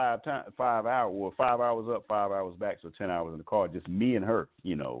entire 5 hours. Well, 5 hours up, 5 hours back, so 10 hours in the car. Just me and her.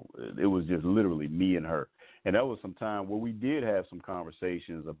 You know, it was just literally me and her. And that was some time where we did have some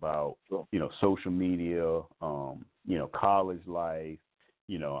conversations about, you know, social media, you know, college life.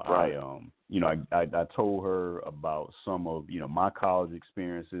 You know, I told her about some of, you know, my college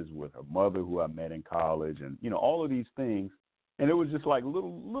experiences with her mother, who I met in college, and, you know, all of these things. And it was just like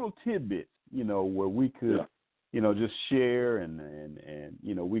little tidbits, you know, where we could, you know, just share and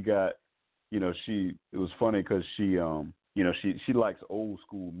you know, we got, you know, it was funny because she, you know, she likes old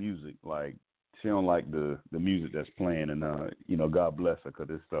school music. Like, she don't like the music that's playing, and you know, God bless her, because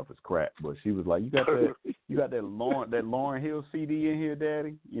this stuff is crap. But she was like, you got that Lauryn Hill CD in here,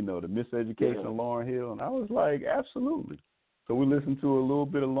 Daddy? You know, the Miseducation of Lauryn Hill. And I was like, absolutely. So we listened to a little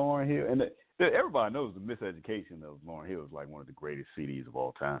bit of Lauryn Hill, and everybody knows the Miseducation of Lauryn Hill is like one of the greatest CDs of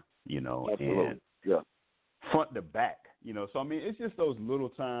all time, you know. Absolutely. And front to back, you know. So, I mean, it's just those little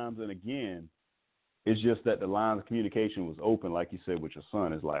times. And again, it's just that the line of communication was open, like you said, with your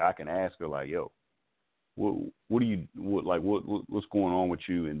son. It's like I can ask her, like, yo, what's going on with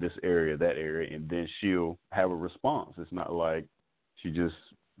you in this area, that area? And then she'll have a response. It's not like she just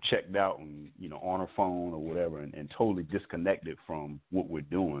checked out and, you know, on her phone or whatever and totally disconnected from what we're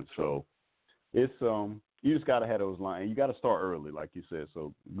doing. So it's you just gotta have those lines, and you gotta start early, like you said.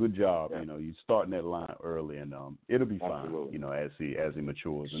 So good job, you know, you starting that line early, and it'll be fine, you know, as he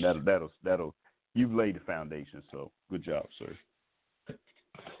matures, and that'll you've laid the foundation. So good job, sir.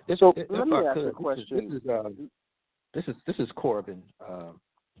 So let me ask a question. This is Corbin. Go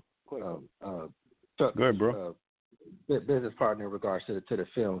ahead, bro. Business partner in regards to the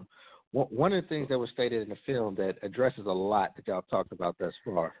film. One of the things that was stated in the film that addresses a lot that y'all talked about thus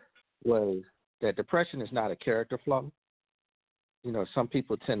far was that depression is not a character flaw. some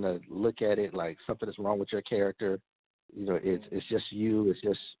people tend to look at it like something is wrong with your character. It's just you. It's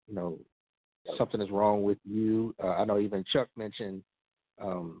just, something is wrong with you. I know even Chuck mentioned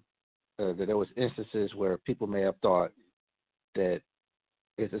that there was instances where people may have thought that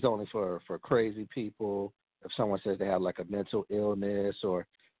it's only for crazy people. If someone says they have like a mental illness, or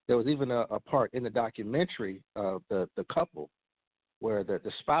there was even a part in the documentary of the couple where the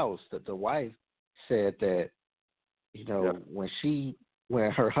spouse, the wife, said that,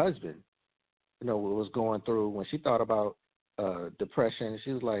 when her husband, was going through, when she thought about depression,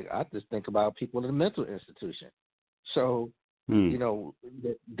 she was like, I just think about people in a mental institution. So,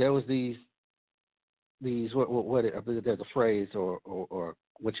 there was these what I believe there's a phrase or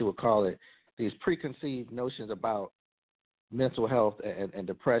what you would call it, these preconceived notions about mental health and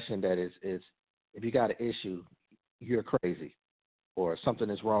depression that is if you got an issue, you're crazy, or something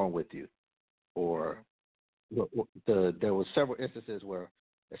is wrong with you, or there was several instances where,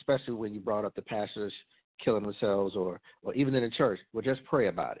 especially when you brought up the pastors killing themselves, or even in the church, well, just pray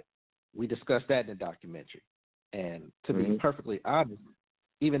about it. We discussed that in the documentary. And to be perfectly honest,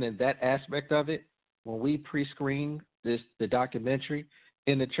 even in that aspect of it, when we pre-screened the documentary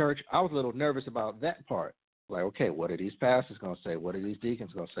in the church, I was a little nervous about that part. Like, okay, what are these pastors going to say? What are these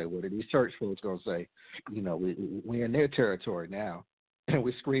deacons going to say? What are these church folks going to say? We're in their territory now, and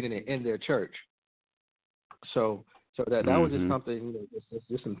we're screening it in their church. So that was just something,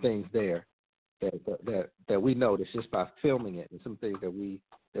 just some things there that we noticed just by filming it, and some things that we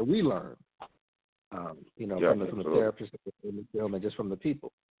learned, from the therapists in the film, and just from the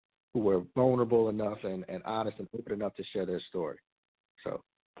people who were vulnerable enough and honest and open enough to share their story. So,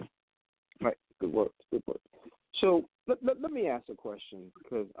 right, good work. So let me ask a question,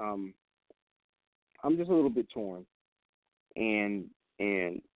 because I'm just a little bit torn, and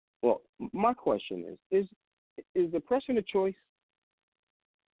well, my question is depression a choice?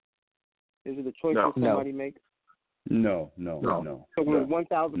 Is it a choice that somebody makes? No. So when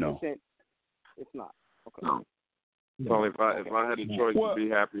 1,000%, it's not. Okay. No. Well, if I had a choice to be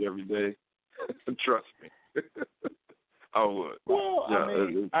happy every day, trust me, I would. Well,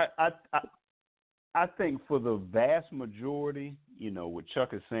 I think for the vast majority, what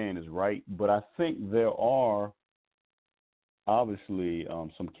Chuck is saying is right, but I think there are obviously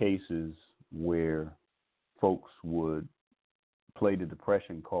some cases where folks would play the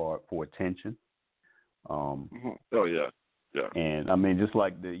depression card for attention. Oh yeah. And just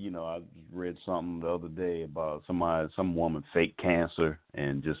like I read something the other day about some woman faked cancer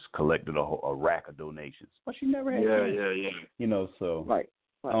and just collected a rack of donations, but she never had cancer. Yeah. So right.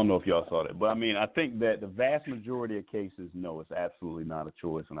 I don't know if y'all saw that, but I think that the vast majority of cases, no, it's absolutely not a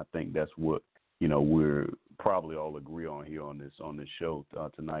choice, and I think that's what we're probably all agree on here on this show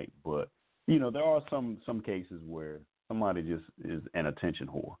tonight. But there are some cases where somebody just is an attention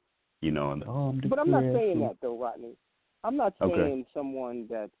whore, But I'm not saying that though, Rodney. I'm not saying someone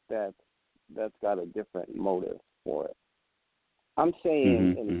that's got a different motive for it. I'm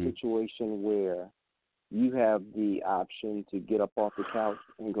saying in a situation where you have the option to get up off the couch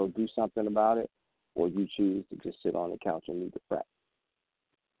and go do something about it, or you choose to just sit on the couch and read the press.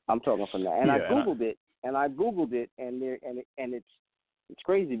 I'm talking from that. And I Googled it, and it's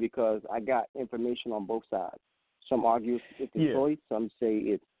crazy because I got information on both sides. Some argue it's a choice. Some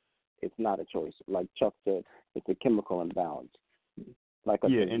say it's not a choice. Like Chuck said, it's a chemical imbalance.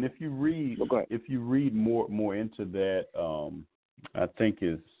 And if you read more into that, I think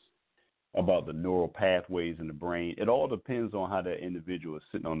it's about the neural pathways in the brain. It all depends on how that individual is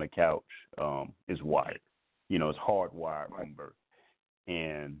sitting on the couch is wired. It's hardwired from birth.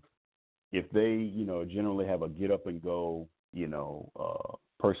 And if they, generally have a get up and go,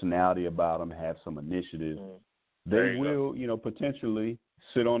 personality about them, have some initiative, they will, potentially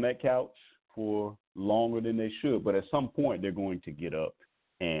sit on that couch for longer than they should. But at some point, they're going to get up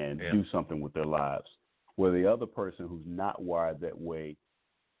and do something with their lives. Where the other person who's not wired that way,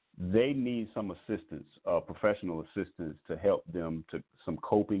 they need some assistance, professional assistance, to help them to some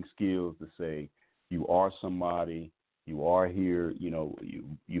coping skills to say, you are somebody, you are here,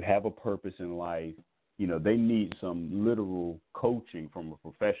 you have a purpose in life. They need some literal coaching from a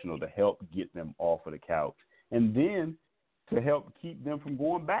professional to help get them off of the couch, and then to help keep them from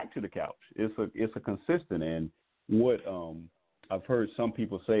going back to the couch. It's a consistent, and what I've heard some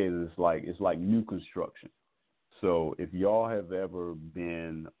people say is it's like new construction. So if y'all have ever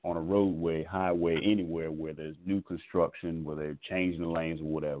been on a roadway, highway, anywhere where there's new construction, where they're changing the lanes or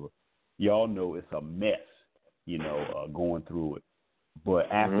whatever, y'all know it's a mess, going through it.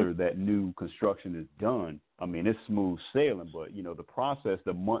 But after that new construction is done, it's smooth sailing. But, the process,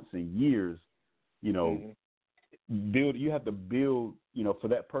 the months and years, You have to build, for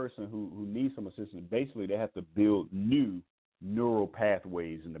that person who needs some assistance. Basically, they have to build new neural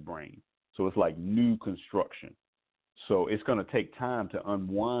pathways in the brain. So it's like new construction. So it's going to take time to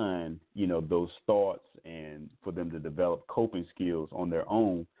unwind, those thoughts, and for them to develop coping skills on their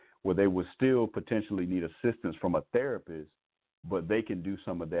own, where they would still potentially need assistance from a therapist, but they can do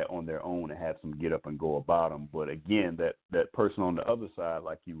some of that on their own and have some get up and go about them. But again, that person on the other side,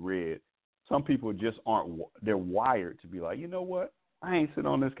 like you read, some people just they're wired to be like, you know what? I ain't sitting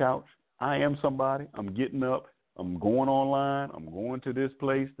on this couch. I am somebody. I'm getting up. I'm going online. I'm going to this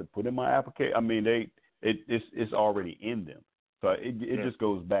place to put in my application. I mean, it's already in them. So it just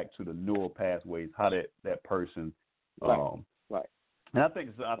goes back to the neural pathways, how that person. Right. And I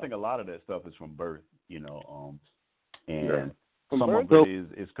think a lot of that stuff is from birth, and from some birth? of it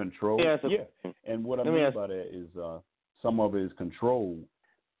is controlled. Yeah. And what I mean by that is some of it is controlled,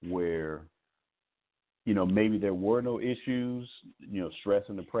 where maybe there were no issues, stress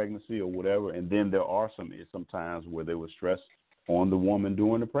in the pregnancy or whatever, and then there are some times where there was stress on the woman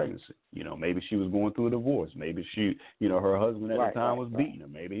during the pregnancy. Maybe she was going through a divorce. Maybe she, her husband at the time was beating her.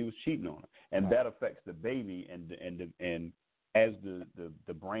 Maybe he was cheating on her, and that affects the baby. And as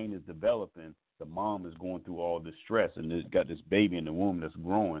the brain is developing, the mom is going through all this stress, and it's got this baby in the womb that's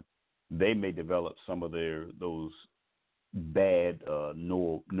growing. They may develop some of those bad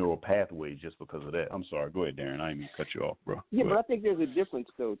neural pathways just because of that. I'm sorry. Go ahead, Darren. I didn't mean to cut you off, bro. Yeah, but I think there's a difference,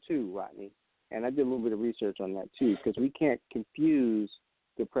 though, too, Rodney. And I did a little bit of research on that, too, because we can't confuse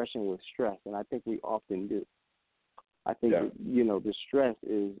depression with stress, and I think we often do. I think, the stress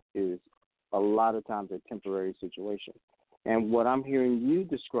is a lot of times a temporary situation. And what I'm hearing you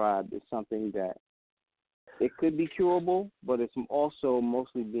describe is something that it could be curable, but it's also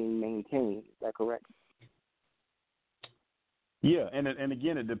mostly being maintained. Is that correct? Yeah, and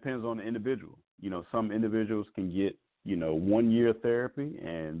again, it depends on the individual. Some individuals can get 1 year of therapy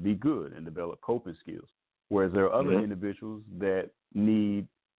and be good and develop coping skills, whereas there are other individuals that need,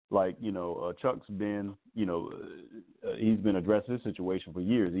 like Chuck's been, he's been addressing this situation for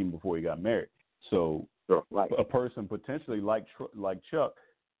years, even before he got married. So a person potentially like Chuck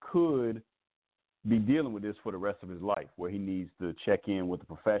could be dealing with this for the rest of his life, where he needs to check in with a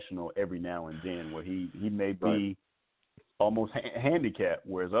professional every now and then, where he may be almost handicapped,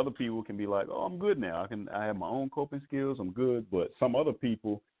 whereas other people can be like, oh, I'm good now. I have my own coping skills. I'm good. But some other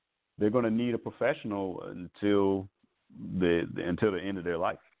people, they're going to need a professional until the end of their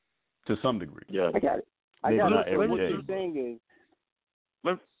life, to some degree. Yeah, I got it. So what you're saying is,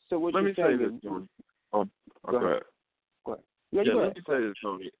 let me say this, Tony. Go ahead. Go ahead. Yeah, go ahead. Let me say this,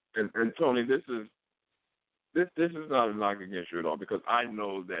 Tony. And Tony, this is not a knock against you at all, because I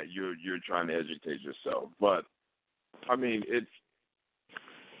know that you're trying to educate yourself. But I mean, it's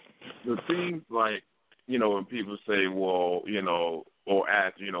the things like, when people say, well, or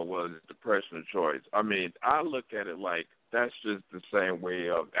ask, well, is depression a choice? I mean, I look at it like that's just the same way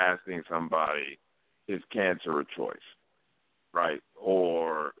of asking somebody, is cancer a choice, right?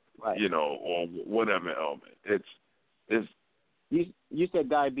 Or, or whatever element. It's you said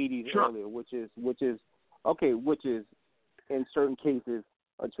diabetes earlier, which is in certain cases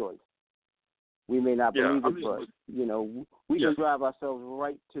a choice. We may not believe it, but we can drive ourselves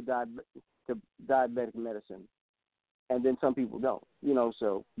right to diabetic medicine, and then some people don't.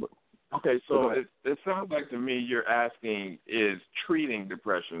 So. Okay, so it sounds like to me you're asking, is treating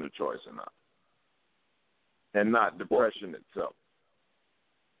depression a choice or not, and not depression itself.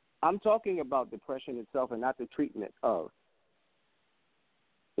 I'm talking about depression itself and not the treatment of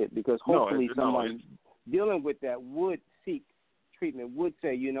it, because hopefully someone dealing with that would seek treatment, would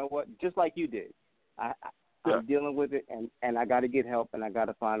say, you know what, just like you did. I'm dealing with it, and I got to get help, and I got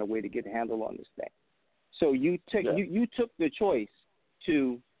to find a way to get a handle on this thing. So you took the choice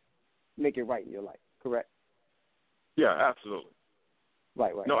to make it right in your life, correct? Yeah, absolutely.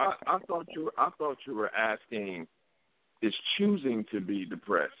 Right. No, I thought you were asking, is choosing to be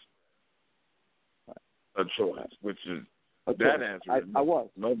depressed a choice, which is that answer. I was.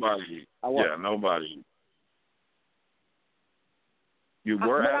 Nobody. I was. Yeah, nobody. You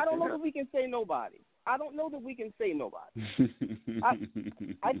were. But I don't know that we can say nobody. I don't know that we can say nobody.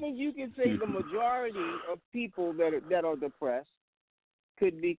 I think you can say the majority of people that are depressed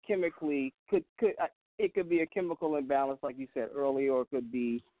could be chemically it could be a chemical imbalance, like you said earlier, or it could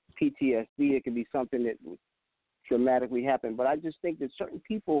be PTSD. It could be something that dramatically happened. But I just think that certain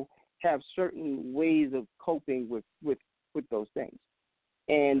people have certain ways of coping with those things,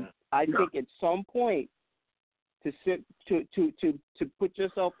 and I think at some point to put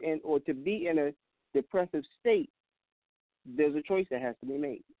yourself in, or to be in a depressive state, there's a choice that has to be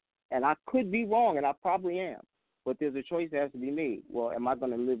made. And I could be wrong, and I probably am. but there's a choice that has to be made. Well, am I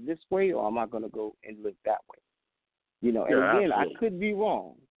going to live this way or am I going to go and live that way? You know, and again, absolutely. I could be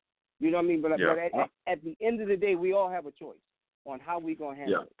wrong. You know what I mean? But at the end of the day, we all have a choice on how we're going to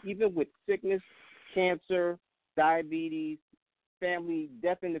handle it. Even with sickness, cancer, diabetes, family,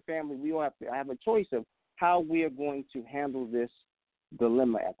 death in the family, we all have to have a choice of how we are going to handle this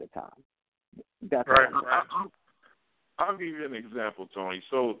dilemma at the time. That's right. I'll give you an example, Tony.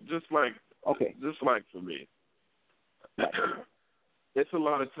 So just like for me, it's a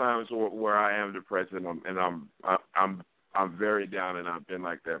lot of times where I am depressed and I'm very down, and I've been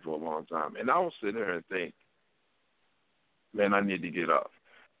like that for a long time. And I will sit there and think, man, I need to get up.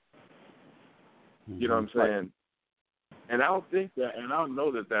 You know what I'm saying? And I'll think that, and I'll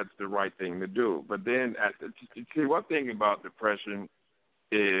know that that's the right thing to do. But then, see, one thing about depression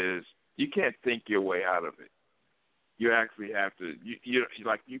is you can't think your way out of it. You actually have to. You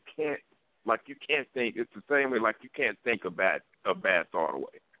can't think. It's the same way like you can't think a bad thought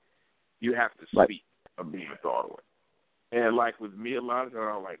away. You have to speak a bad thought away. And like with me, a lot of times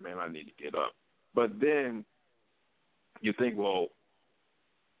I'm like, man, I need to get up. But then you think, well,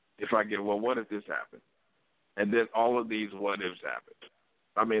 what if this happens? And then all of these what ifs happen.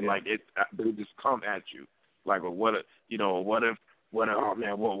 I mean, like they just come at you. Like, well, what if, oh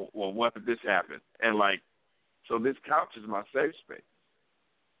man, well, what if this happens? And like, so this couch is my safe space.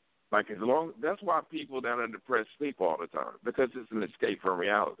 Like, that's why people that are depressed sleep all the time, because it's an escape from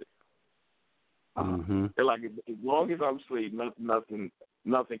reality. Mm-hmm. They're like, as long as I'm asleep, nothing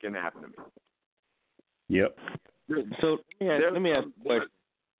can happen to me. Yep. So let me ask a question.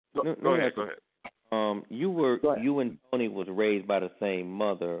 Go ahead. You and Tony was raised by the same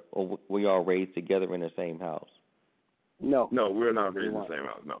mother, or were y'all raised together in the same house? No, we're not raised in the same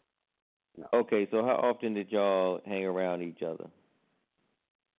house. No. Okay, so how often did y'all hang around each other,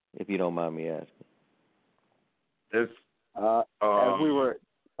 if you don't mind me asking? It's as we were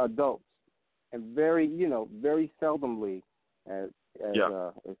adults, and very seldomly as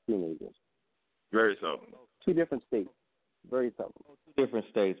teenagers. Very seldom. 2 different states. Very seldom. 2 different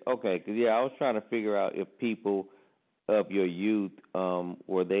states. Okay, because I was trying to figure out if people of your youth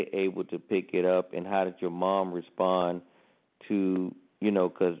were they able to pick it up, and how did your mom respond to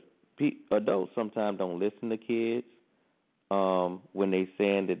because adults sometimes don't listen to kids when they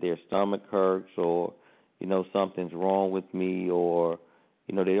saying that their stomach hurts or something's wrong with me, or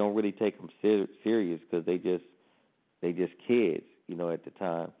they don't really take them serious because they just kids at the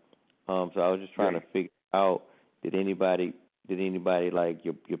time. So I was just trying to figure out, did anybody like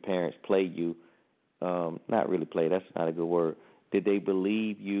your parents play you? Not really play, that's not a good word. Did they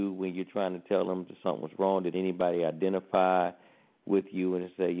believe you when you're trying to tell them that something was wrong? Did anybody identify with you and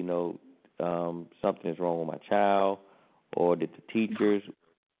say, something is wrong with my child? Or did the teachers,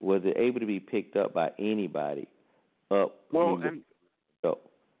 was it able to be picked up by anybody?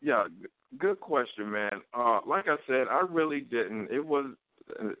 Yeah, good question, man. Like I said, I really didn't. It was,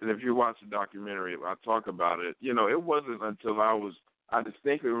 and if you watch the documentary, I talk about it. It wasn't until I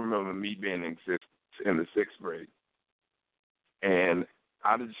distinctly remember me being in the 6th grade, and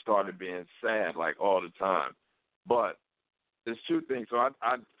I just started being sad like all the time. But there's 2 things. So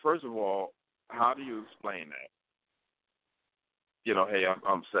I first of all, how do you explain that? Hey,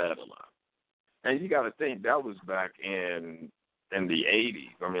 I'm sad a lot, and you got to think that was back in the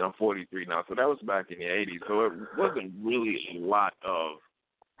 80s. I mean, I'm 43 now, so that was back in the 80s. So it wasn't really a lot of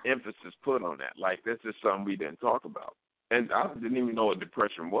emphasis put on that. Like, this is something we didn't talk about. And I didn't even know what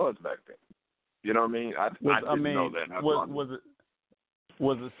depression was back then. You know what I mean? I didn't know that.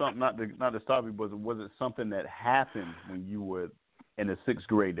 Was it something, not to stop you, but was it something that happened when you were in the 6th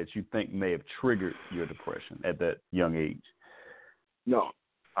grade that you think may have triggered your depression at that young age? No.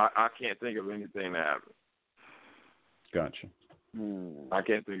 I can't think of anything that happened. Gotcha. I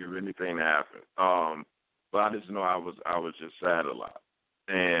can't think of anything that happened. But I just know I was just sad a lot.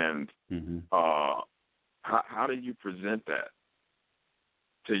 And how do you present that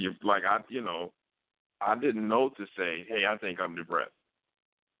to you? Like, I didn't know to say, hey, I think I'm depressed.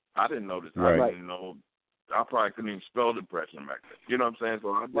 I didn't know this. Right. I didn't know. I probably couldn't even spell depression back then. You know what I'm saying?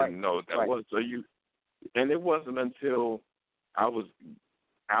 So I didn't know what that was. So and it wasn't until I was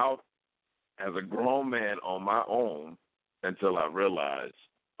out as a grown man on my own until I realized,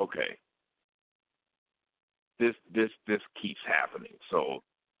 okay, this keeps happening. So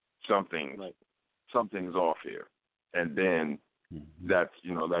something's off here. And then that's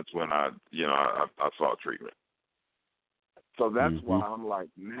when I saw treatment. So that's why I'm like,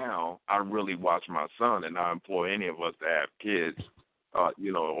 now I really watch my son, and I implore any of us to have kids,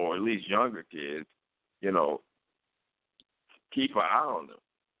 or at least younger kids, keep an eye on them.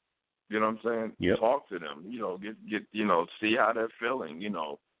 You know what I'm saying? Yep. Talk to them. Get see how they're feeling.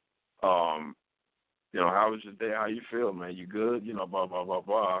 How was your day? How you feel, man? You good? Blah blah blah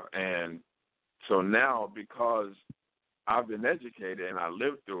blah. And so now, because I've been educated and I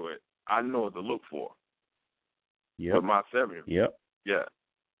lived through it, I know what to look for. Yep. For myself. Yep. Yeah.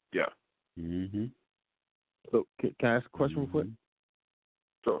 Yeah. Mhm. So can I ask a question real quick?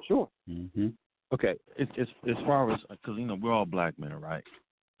 Sure. Mhm. Okay, it's as far as because we're all black men, right?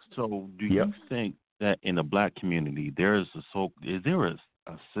 So do you think that in the black community is there a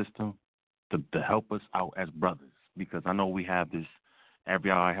system to help us out as brothers? Because I know we have this.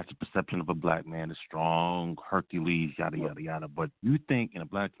 Every eye has the perception of a black man, a strong Hercules, yada yada yada. But you think in the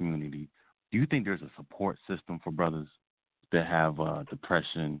black community, do you think there's a support system for brothers that have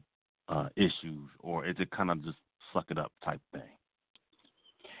depression issues, or is it kind of just suck it up type thing?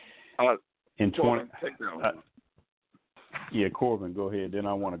 In 20, Corbin, go ahead. Then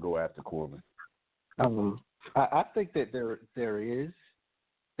I want to go after Corbin. I think that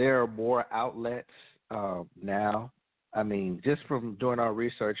there are more outlets now. I mean, just from doing our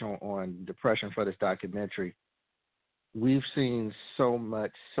research on depression for this documentary, we've seen so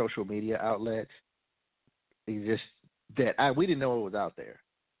much social media outlets. We didn't know it was out there.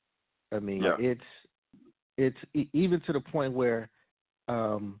 I mean, it's even to the point where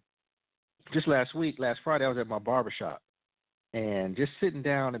just last Friday, I was at my barbershop, and just sitting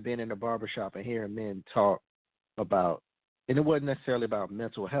down and being in the barbershop and hearing men talk about, and it wasn't necessarily about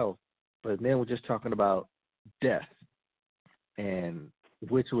mental health, but men were just talking about death, and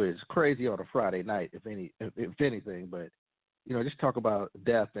which was crazy on a Friday night, if anything. But just talk about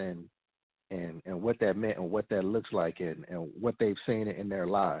death and what that meant and what that looks like and what they've seen in their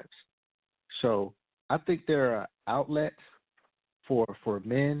lives. So I think there are outlets for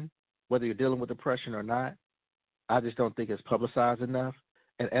men, whether you're dealing with depression or not. I just don't think it's publicized enough.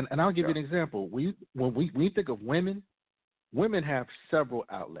 And I'll give you an example. When we think of women have several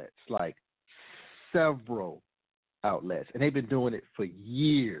outlets, and they've been doing it for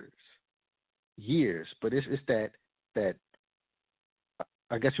years. But it's that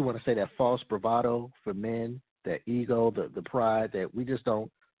I guess you want to say that false bravado for men, that ego, the pride that we just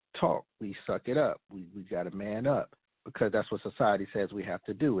don't talk. We suck it up. We got to man up because that's what society says we have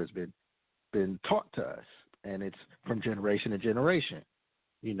to do. It's been taught to us, and it's from generation to generation.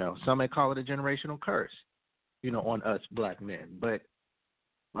 Some may call it a generational curse, on us black men. But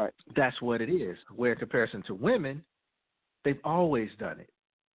that's what it is. Where in comparison to women, they've always done it.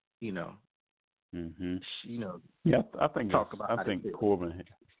 Mhm. Yeah, I think Corbin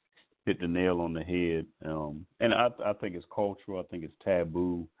hit the nail on the head. And I think it's cultural. I think it's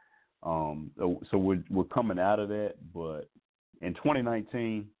taboo. So we're coming out of that, but in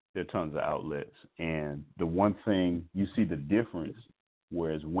 2019, there are tons of outlets, and the one thing you see the difference,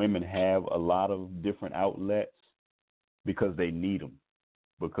 whereas women have a lot of different outlets because they need them,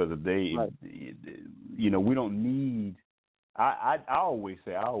 because if they, we don't need. I always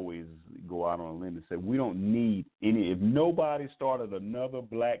go out on a limb and say we don't need any. If nobody started another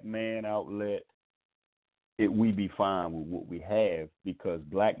black man outlet, we'd be fine with what we have, because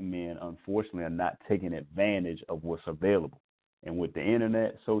black men, unfortunately, are not taking advantage of what's available. And with the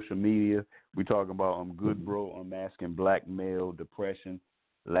internet, social media, we talking about I'm Good Bro, Unmasking Black Male Depression.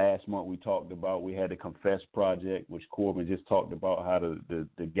 Last month we had the Confess Project, which Corbin just talked about, how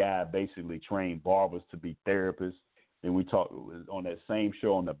the guy basically trained barbers to be therapists. And we talked on that same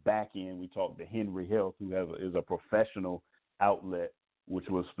show on the back end, we talked to Henry Health, who is a professional outlet, which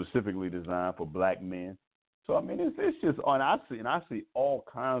was specifically designed for black men. So, I mean, it's just on. I see all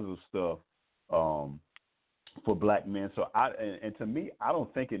kinds of stuff for black men. So, to me, I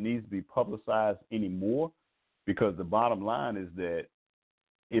don't think it needs to be publicized anymore, because the bottom line is that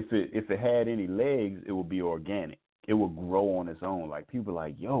if it had any legs, it would be organic. It would grow on its own. Like, people are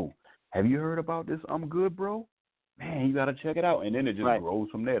like, yo, have you heard about this I'm Good Bro? Man, you got to check it out. And then it just grows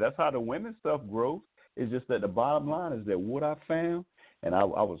from there. That's how the women's stuff grows. It's just that the bottom line is that what I found, and I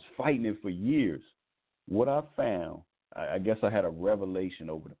was fighting it for years, what I found, I guess I had a revelation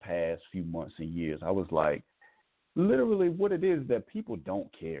over the past few months and years. I was like, literally what it is that people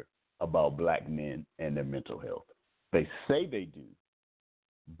don't care about black men and their mental health. They say they do,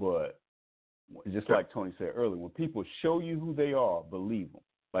 but just like Tony said earlier, when people show you who they are, believe them.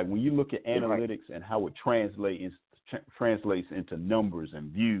 Like when you look at analytics and how it translates into numbers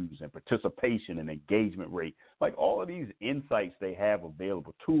and views and participation and engagement rate, like all of these insights they have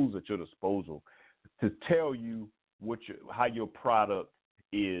available, tools at your disposal to tell you how your product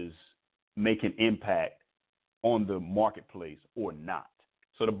is making impact on the marketplace or not.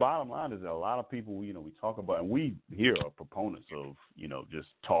 So the bottom line is that a lot of people, we talk about, and we here are proponents of, just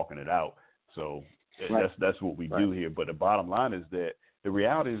talking it out. So that's what we do here. But the bottom line is that the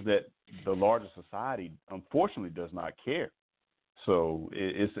reality is that the larger society, unfortunately, does not care. So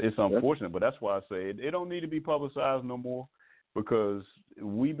it's unfortunate, but that's why I say it don't need to be publicized no more, because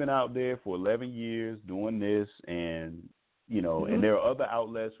we've been out there for 11 years doing this, and and there are other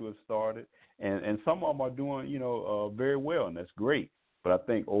outlets who have started, and some of them are doing very well, and that's great. But I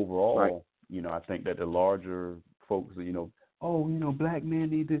think overall, I think that the larger folks, black men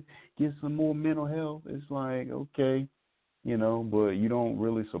need to get some more mental health. It's like, okay, but you don't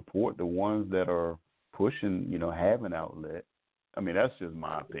really support the ones that are pushing, have an outlet. I mean, that's just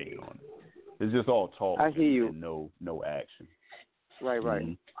my opinion on it. It's just all talk and no action. Right.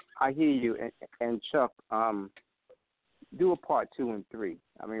 Mm-hmm. I hear you. And Chuck, do a part 2 and 3.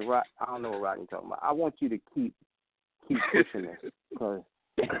 I mean, I don't know what Rodney's talking about. I want you to keep pushing this, because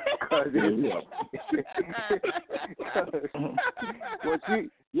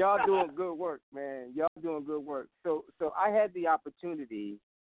y'all doing good work, man. Y'all doing good work. So I had the opportunity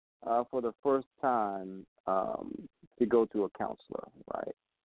for the first time to go to a counselor, right?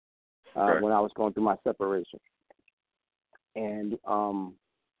 When I was going through my separation, and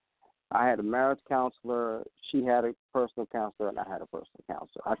I had a marriage counselor. She had a personal counselor, and I had a personal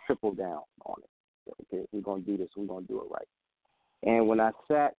counselor. I tripled down on it. Okay, we're gonna do this. We're gonna do it right. And when I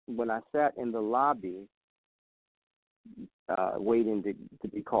sat in the lobby, waiting to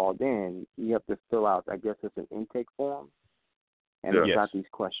be called in, you have to fill out, I guess it's an intake form, and it's got these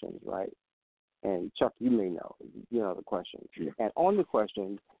questions, right? And Chuck, you may know, the questions. Yeah. And on the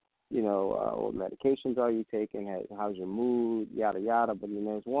questions, what medications are you taking? How's your mood? Yada yada. But then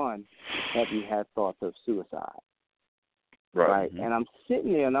there's one: have you had thoughts of suicide? Right. Mm-hmm. And I'm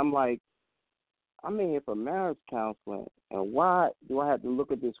sitting there, and I'm like, I'm in here for marriage counseling, and why do I have to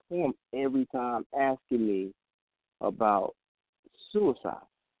look at this form every time asking me about suicide?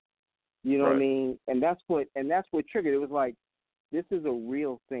 You know what I mean? And that's what triggered. It was like, this is a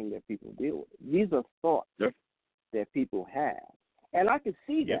real thing that people deal with. These are thoughts that people have. And I could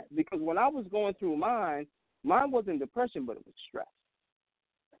see that, because when I was going through mine wasn't depression, but it was stress.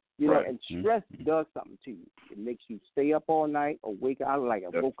 And stress does something to you. It makes you stay up all night or wake up. I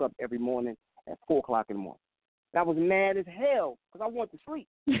woke up every morning at 4 o'clock in the morning. I was mad as hell because I wanted to sleep,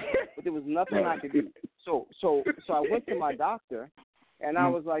 but there was nothing I could do. So I went to my doctor, and I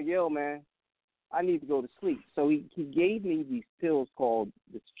was like, yo, man, I need to go to sleep. So he gave me these pills called,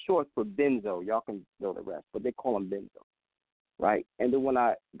 it's short for benzo. Y'all can know the rest, but they call them benzo, right? And then when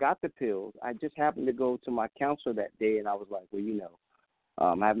I got the pills, I just happened to go to my counselor that day, and I was like, well,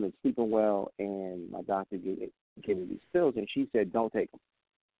 I haven't been sleeping well, and my doctor gave me these pills, and she said, don't take them.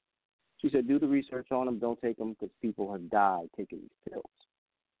 She said, do the research on them, don't take them, because people have died taking these pills.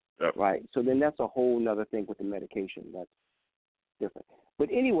 Yep. Right? So then that's a whole nother thing with the medication. That's different. But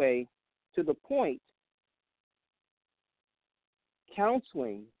anyway, to the point,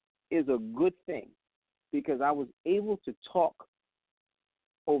 counseling is a good thing, because I was able to talk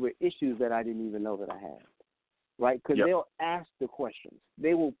over issues that I didn't even know that I had. Right? Because they'll ask the questions.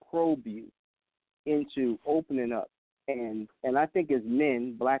 They will probe you into opening up. And I think as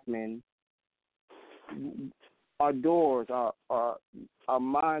men, black men, our doors, our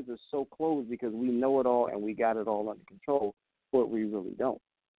minds are so closed because we know it all and we got it all under control, but we really don't.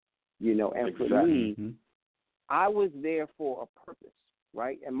 And for me, I was there for a purpose,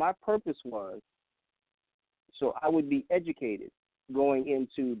 right? And my purpose was so I would be educated going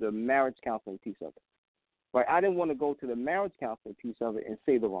into the marriage counseling piece of it. Right? I didn't want to go to the marriage counseling piece of it and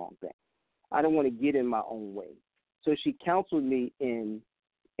say the wrong thing. I didn't want to get in my own way. So she counseled me in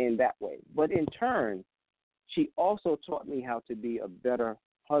that way. But in turn, she also taught me how to be a better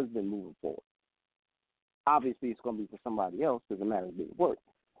husband moving forward. Obviously, it's going to be for somebody else because the marriage didn't work.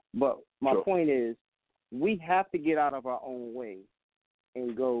 But my point is, we have to get out of our own way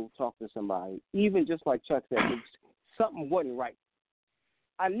and go talk to somebody. Even just like Chuck said, something wasn't right.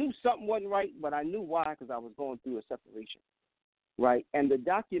 I knew something wasn't right, but I knew why, because I was going through a separation. Right? And the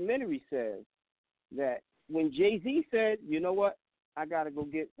documentary says that when Jay-Z said, you know what, I got to go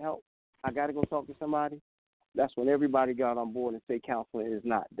get help, I got to go talk to somebody, that's when everybody got on board and say counseling is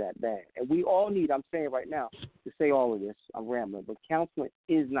not that bad. And we all need, I'm saying right now, to say all of this, I'm rambling, but counseling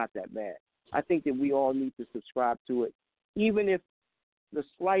is not that bad. I think that we all need to subscribe to it, even if the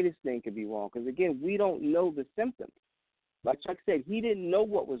slightest thing could be wrong. Because, again, we don't know the symptoms. Like Chuck said, he didn't know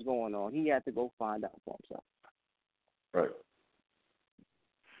what was going on. He had to go find out for himself. Right.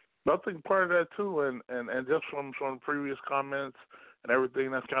 I think part of that, too, and just from previous comments and everything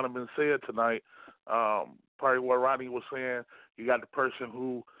that's kind of been said tonight, Probably what Rodney was saying. You got the person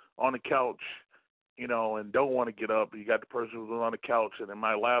who on the couch, and don't want to get up. You got the person who's on the couch and it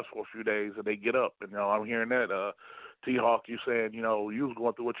might last for a few days and they get up. And I'm hearing that. T-Hawk, you saying, you was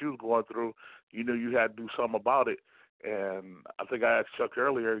going through what you was going through. You knew you had to do something about it. And I think I asked Chuck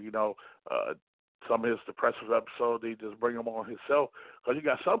earlier, some of his depressive episodes, he just bring them on himself. Because you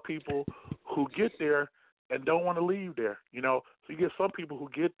got some people who get there and don't want to leave there, So you get some people who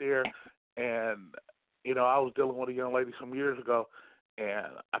get there and, I was dealing with a young lady some years ago, and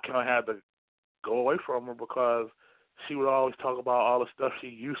I kind of had to go away from her because she would always talk about all the stuff she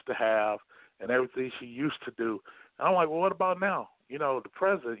used to have and everything she used to do. And I'm like, well, what about now? The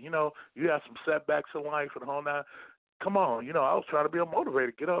present, you have some setbacks in life and all that. Come on, I was trying to be a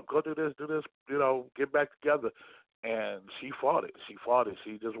motivator. Get up, go do this, get back together. And she fought it.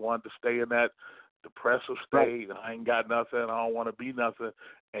 She just wanted to stay in that depressive state. Right. I ain't got nothing. I don't want to be nothing.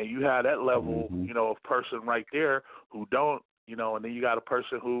 And you have that level, of person right there who don't, and then you got a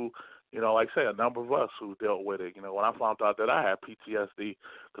person who, like I say, a number of us who dealt with it. When I found out that I had PTSD,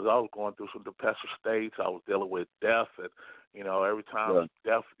 because I was going through some depressive states, I was dealing with death, and, every time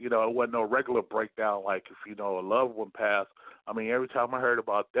death, it wasn't no regular breakdown like if, a loved one passed. I mean, every time I heard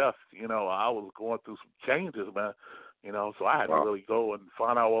about death, I was going through some changes, man. So I had to really go and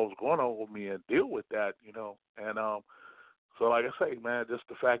find out what was going on with me and deal with that, And so like I say, man, just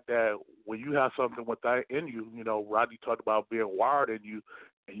the fact that when you have something with that in you, Rodney talked about being wired in you,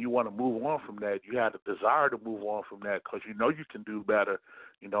 and you want to move on from that. You have the desire to move on from that because you can do better.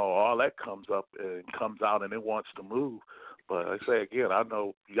 All that comes up and comes out, and it wants to move. But I say again, I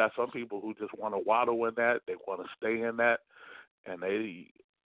know you got some people who just want to waddle in that. They want to stay in that, and they,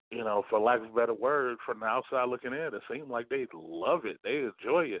 for lack of a better word, from the outside looking in, it seems like they love it. They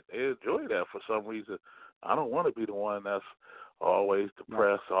enjoy it. They enjoy that for some reason. I don't want to be the one that's always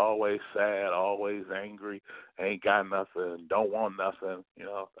depressed, always sad, always angry, ain't got nothing, don't want nothing.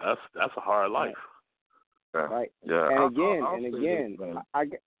 That's a hard life. Right. Yeah. And again, I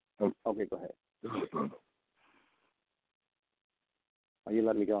get. Okay, go ahead. Are you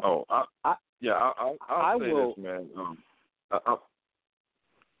letting me go? Oh, I'll say will. This, man.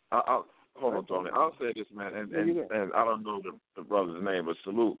 I'll hold on, Tony. I'll say this, man, and I don't know the brother's name, but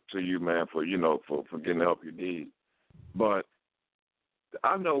salute to you, man, for for getting the help you need. But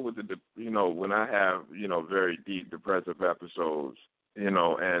I know with when I have very deep depressive episodes, and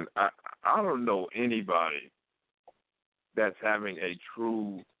I don't know anybody that's having a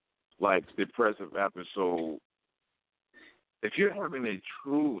true depressive episode. If you're having a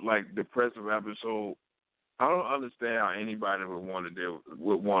true depressive episode, I don't understand how anybody would want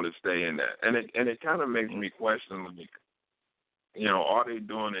to stay in that, and it kind of makes me question, are they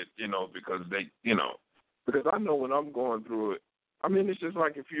doing it, because they, because I know when I'm going through it, I mean, it's just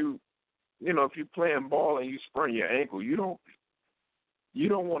like if you're playing ball and you sprain your ankle, you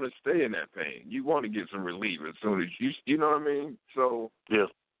don't want to stay in that pain. You want to get some relief as soon as you know what I mean. So yeah,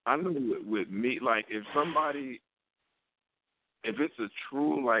 I know with me, if it's a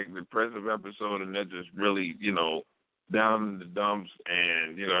true depressive episode and they're just really down in the dumps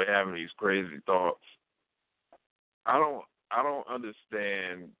and having these crazy thoughts, I don't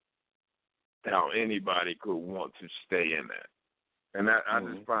understand how anybody could want to stay in that. And I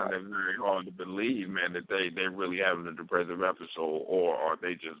just find that very hard to believe, man, that they really having a depressive episode, or are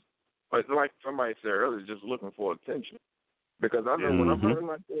they just, like somebody said earlier, just looking for attention? Because I know when I'm hurting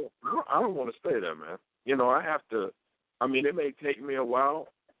like that, I don't want to stay there, man. I have to. I mean, it may take me a while,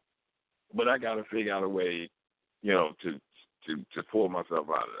 but I got to figure out a way, to pull myself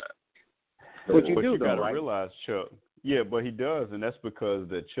out of that. But you got to right? realize, Chuck. Yeah, but he does, and that's because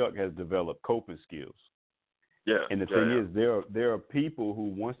that Chuck has developed coping skills. Yeah. And the thing is, there are people who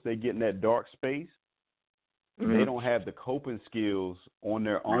once they get in that dark space, they don't have the coping skills on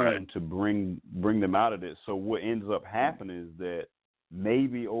their own to bring them out of this. So what ends up happening is that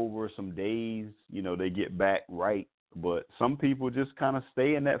maybe over some days, they get back right. But some people just kind of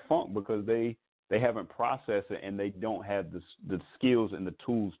stay in that funk because they haven't processed it and they don't have the skills and the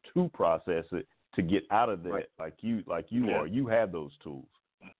tools to process it to get out of that. Like you are. You have those tools.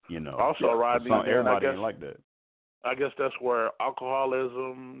 Also, Rodney, everybody ain't like that. I guess that's where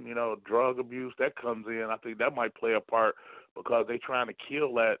alcoholism, drug abuse, that comes in. I think that might play a part because they're trying to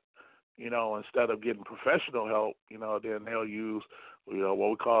kill that, instead of getting professional help, then they'll use, what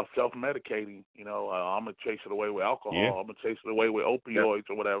we call self-medicating. I'm going to chase it away with alcohol. Yeah. I'm going to chase it away with opioids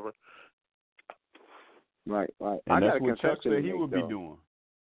or whatever. Right. And I that's got a what Chuck confession said he to would make, be doing.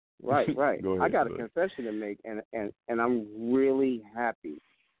 Right. Go ahead, I got a confession to make, and I'm really happy.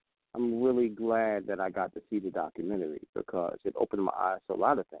 I'm really glad that I got to see the documentary because it opened my eyes to a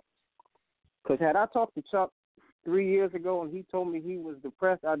lot of things. Because had I talked to Chuck 3 years ago and he told me he was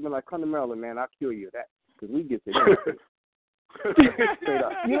depressed, I'd be like, come to Maryland, man. I'll cure you of that. Because we get to that. Straight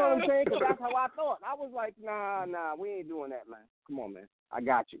up. You know what I'm saying? Because that's how I thought. I was like, nah, we ain't doing that, man. Come on, man. I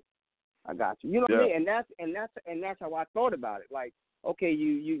got you. You know what I mean? And that's how I thought about it. Like, okay,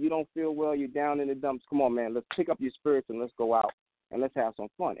 you don't feel well, you're down in the dumps. Come on, man. Let's pick up your spirits and let's go out and let's have some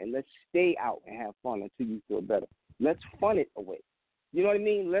fun. And let's stay out and have fun until you feel better. Let's fun it away. You know what I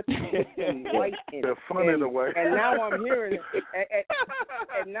mean? Let's put some light in it. Fun it away. And now I'm hearing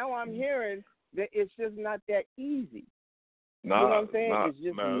and now I'm hearing that it's just not that easy. You know what I'm saying? It's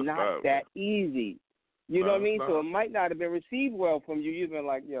just not that easy. You know what I mean? So it might not have been received well from you. You've been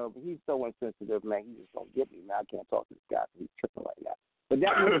like, yo, but he's so insensitive, man. He just don't get me, man. I can't talk to this guy. He's tripping right now. But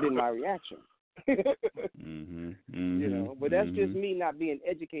that would have been my reaction. You know, but that's just me not being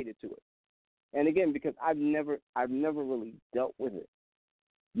educated to it. And again, because I've never really dealt with it.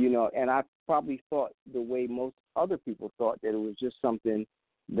 You know, and I probably thought the way most other people thought, that it was just something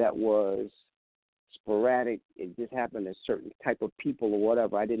that was sporadic. It just happened to certain type of people or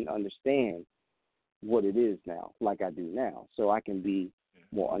whatever. I didn't understand what it is now, like I do now, so I can be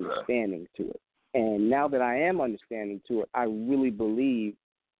more understanding to it. And now that I am understanding to it, I really believe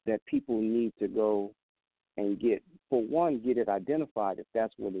that people need to go and get it identified if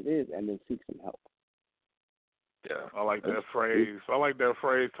that's what it is, and then seek some help. Yeah, I like that phrase.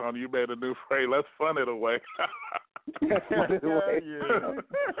 Tony. You made a new phrase. Let's fun it away. Let's fun it away.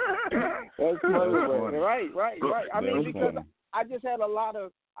 Right. I mean, because I just had a lot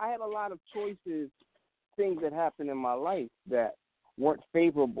of choices, things that happened in my life that weren't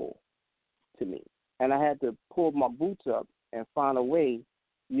favorable to me, and I had to pull my boots up and find a way,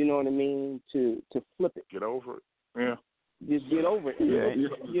 you know what I mean, to flip it. Get over it. Yeah. Just get over it. Yeah.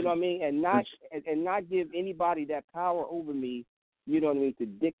 You know what I mean, and not give anybody that power over me, you know what I mean, to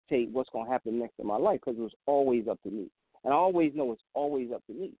dictate what's going to happen next in my life, because it was always up to me, and I always know it's always up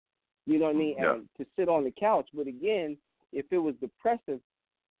to me. You know what I mean, and to sit on the couch. But again, if it was depressive.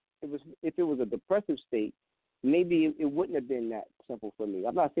 If it was a depressive state, maybe it wouldn't have been that simple for me.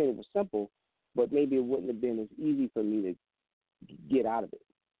 I'm not saying it was simple, but maybe it wouldn't have been as easy for me to get out of it.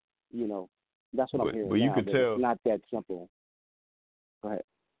 You know, that's what I'm hearing. But you can tell it's not that simple. Go ahead.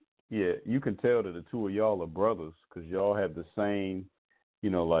 Yeah, you can tell that the two of y'all are brothers because y'all have the same.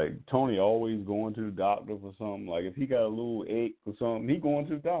 You know, like Tony always going to the doctor for something. Like if he got a little ache or something, he going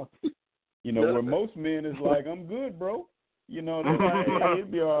to the doctor. You know, where most men is like, I'm good, bro. You know, they're like, hey,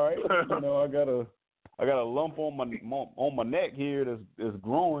 it'll be all right. You know, I got a lump on my neck here that's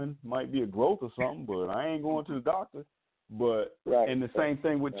growing. Might be a growth or something, but I ain't going to the doctor. But and the same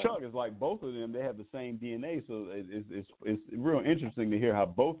thing with Chuck is like both of them, they have the same DNA. So it's real interesting to hear how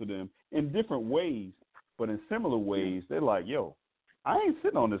both of them, in different ways, but in similar ways, they're like, yo, I ain't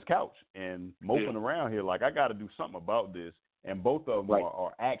sitting on this couch and moping around here. Like I got to do something about this. And both of them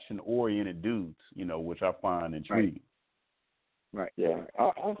are action-oriented dudes, you know, which I find intriguing. Right. Yeah.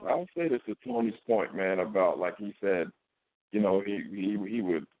 I'll say this to Tony's point, man, about like he said, you know, he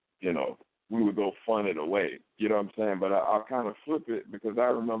would, you know, we would go fun it away. You know what I'm saying? But I'll kind of flip it because I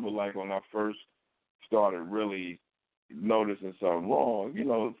remember like when I first started really noticing something wrong, you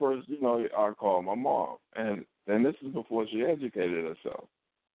know, first, you know, I called my mom. And this is before she educated herself.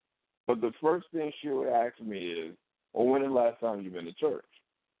 But the first thing she would ask me is, well, when the last time you been to church?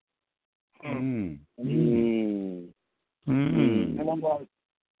 And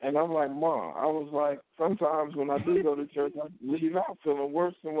I'm like, Mom, I was like, sometimes when I do go to church, I leave out feeling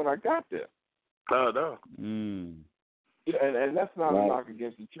worse than when I got there. No. Yeah, and that's not a knock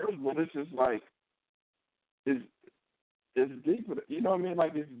against the church, but it's just like, it's deeper. You know what I mean?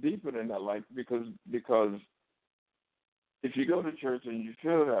 Like, it's deeper than that. Like, because if you go to church and you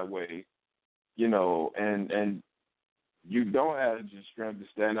feel that way, you know, and you don't have the strength to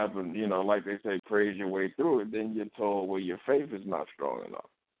stand up and, you know, like they say, praise your way through it, then you're told, well, your faith is not strong enough.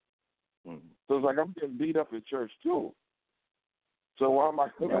 So it's like I'm getting beat up at church too. So why am I,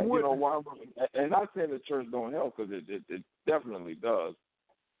 you know, and not saying the church don't help, because it definitely does,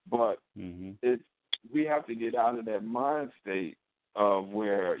 but we have to get out of that mind state of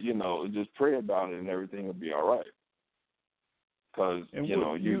where, you know, just pray about it and everything will be all right. Because, you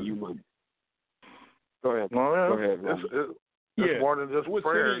know, you would. Go ahead. Go ahead. It's more than just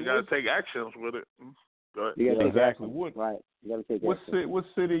prayer. You got to take actions with it. Go ahead. You exactly. Right. You got to take action. What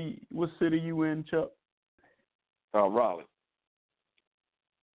city you in, Chuck? Raleigh.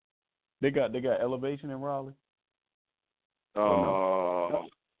 They got elevation in Raleigh. No.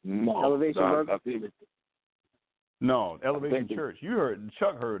 Elevation. No, Elevation Church. You heard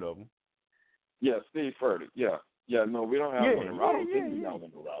Chuck heard of them. Yeah, Steve heard it. Yeah. No, we don't have one in Raleigh.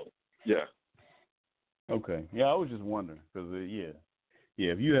 Yeah. Okay. Yeah, I was just wondering because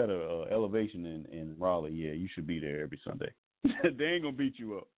if you had a elevation in Raleigh, you should be there every Sunday. They ain't gonna beat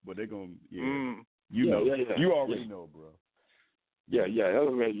you up, but they're gonna you already know, bro. Yeah,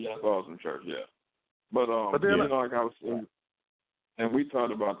 Elevation, that's awesome church, yeah. But then, like I was saying, and we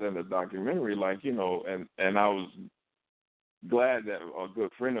talked about that in the documentary, like, and I was glad that a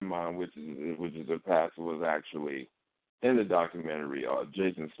good friend of mine, which is a pastor, was actually in the documentary,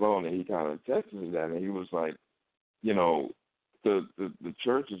 Jason Sloan, and he kind of texted me that, and he was like, the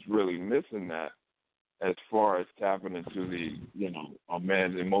church is really missing that as far as tapping into the, a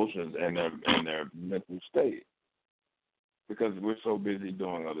man's emotions and their mental state, because we're so busy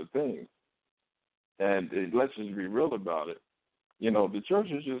doing other things. And let's just be real about it. The church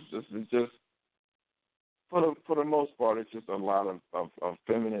is just for the most part, it's just a lot of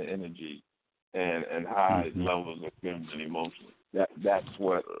feminine energy and high levels of feminine emotion. That's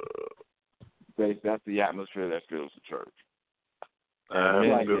what that's the atmosphere that fills the church.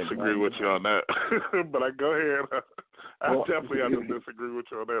 I disagree with you on that, but go ahead. I definitely have to disagree with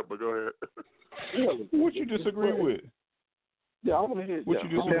you on that, but go ahead. What you disagree with? Yeah, I want to hear what you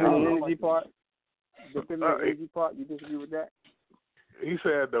disagree with. The energy part. The feminine energy part. You disagree with that? He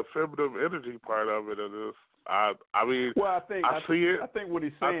said the feminine energy part of it is. I mean, well, I see it. I think what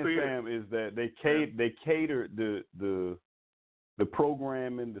he's saying, Sam, is that they cater the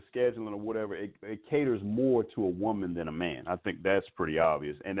programming, the scheduling, or whatever. It caters more to a woman than a man. I think that's pretty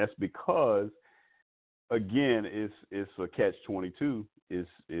obvious, and that's because, again, it's a catch-22.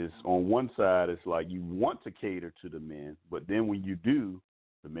 Is on one side, it's like you want to cater to the men, but then when you do,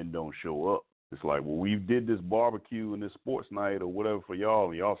 the men don't show up. It's like, well, we did this barbecue and this sports night or whatever for y'all,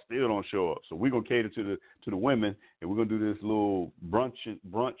 and y'all still don't show up. So we're gonna cater to the women, and we're gonna do this little brunch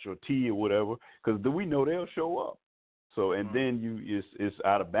or tea or whatever, because we know they'll show up. So and then it's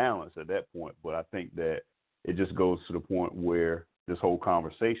out of balance at that point. But I think that it just goes to the point where this whole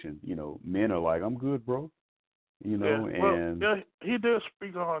conversation, men are like, I'm good, bro. He did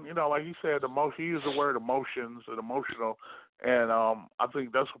speak on, like he said, he used the word emotions and emotional, and I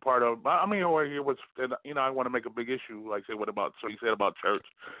think that's a part of. I mean, over here was, I want to make a big issue, like say, so he said about church,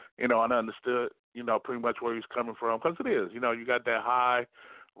 and I understood, pretty much where he's coming from, because it is, you got that high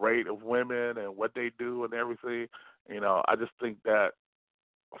rate of women and what they do and everything. I just think that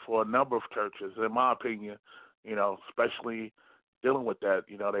for a number of churches, in my opinion, especially dealing with that,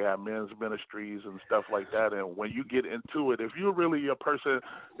 they have men's ministries and stuff like that. And when you get into it, if you're really a person,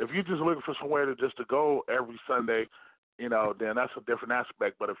 if you're just looking for somewhere to go every Sunday, then that's a different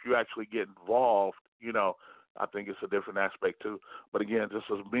aspect. But if you actually get involved, I think it's a different aspect too. But again, just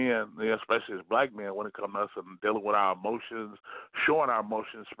as men, especially as black men, when it comes to us and dealing with our emotions, showing our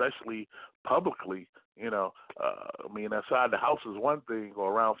emotions, especially publicly, I mean, outside the house is one thing,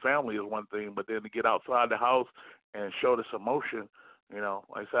 or around family is one thing, but then to get outside the house and show this emotion,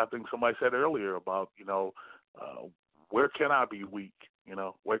 like I said, I think somebody said earlier about, where can I be weak?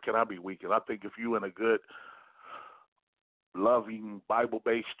 Where can I be weak? And I think if you in a good, loving,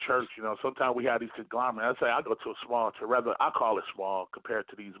 Bible-based church, sometimes we have these conglomerates. I say I go to a small church, rather I call it small compared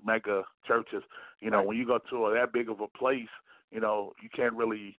to these mega churches. Right. When you go to that big of a place, you can't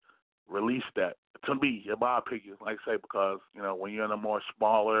really release that, to me, in my opinion, like I say, because, when you're in a more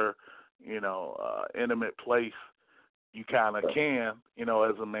smaller, intimate place, you kind of can,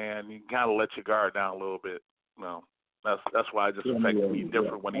 as a man, you kind of let your guard down a little bit. That's why it just affected me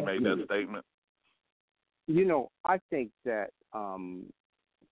different when he made that statement. I think that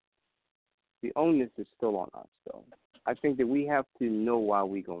the onus is still on us, though. I think that we have to know why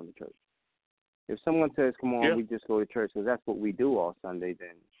we go to church. If someone says, come on, we just go to church because that's what we do all Sunday,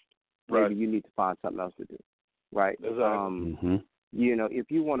 then maybe you need to find something else to do, right? Exactly. If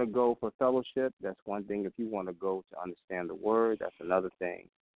you want to go for fellowship, that's one thing. If you want to go to understand the word, that's another thing.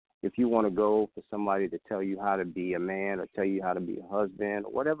 If you want to go for somebody to tell you how to be a man or tell you how to be a husband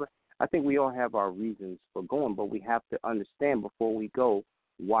or whatever, I think we all have our reasons for going, but we have to understand before we go,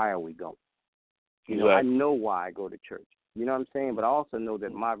 why are we going? I know why I go to church. You know what I'm saying? But I also know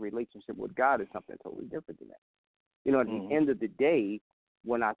that my relationship with God is something totally different than that. At the end of the day,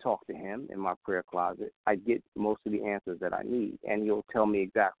 when I talk to him in my prayer closet, I get most of the answers that I need, and he'll tell me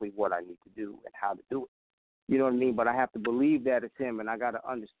exactly what I need to do and how to do it. You know what I mean? But I have to believe that it's him, and I got to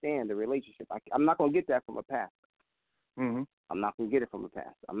understand the relationship. I'm not going to get that from a pastor. Mm-hmm. I'm not going to get it from a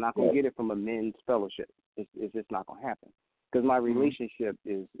pastor. I'm not going to get it from a men's fellowship. It's just not going to happen. Because my relationship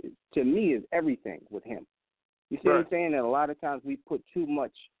is, to me, is everything with him. You see what I'm saying? And a lot of times we put too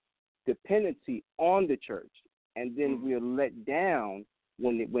much dependency on the church, and then we're let down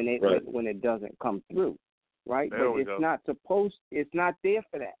when it doesn't come through, right? But it's not there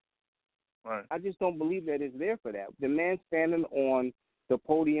for that. Right. I just don't believe that it's there for that. The man standing on the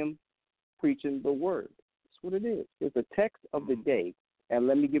podium preaching the word. That's what it is. It's a text of the day, and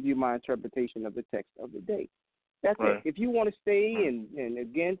let me give you my interpretation of the text of the day. That's right. it. If you want to stay and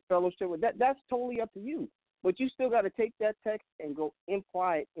again fellowship with that, that's totally up to you. But you still got to take that text and go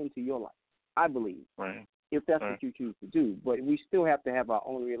imply it into your life, I believe, Right. if that's what you choose to do. But we still have to have our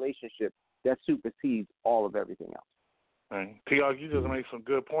own relationship that supersedes all of everything else. Right. T.R., you just made some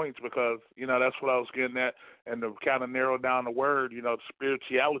good points because, that's what I was getting at, and to kind of narrow down the word, the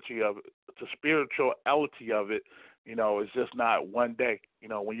spirituality of it, it's just not one day.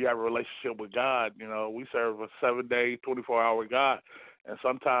 When you have a relationship with God, we serve a 7-day, 24-hour God, and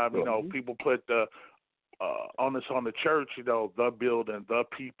sometimes, people put the onus on the church, the building, the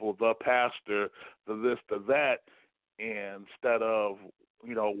people, the pastor, the this, the that, instead of,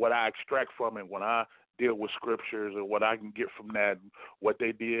 what I extract from it when I deal with scriptures and what I can get from that, what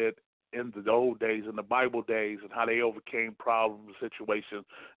they did in the old days, in the Bible days, and how they overcame problems, situations.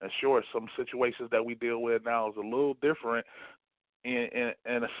 And sure, some situations that we deal with now is a little different in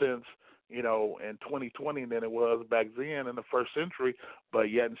a sense, in 2020 than it was back then in the first century,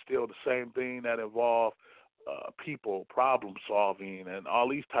 but yet and still the same thing that involved people, problem solving, and all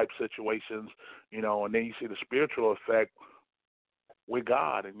these type situations, and then you see the spiritual effect with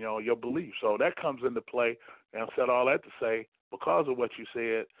God and, your belief. So that comes into play, and I said all that to say, because of what you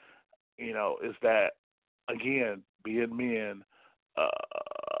said, is that, again, being men,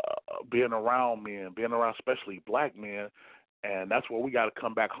 being around men, being around especially black men, and that's what we got to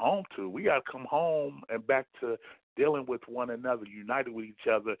come back home to. We got to come home and back to dealing with one another, united with each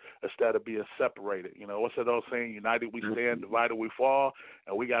other instead of being separated. What's that old saying? United we stand, divided we fall,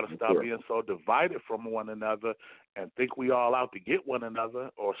 and we got to stop being so divided from one another and think we all out to get one another,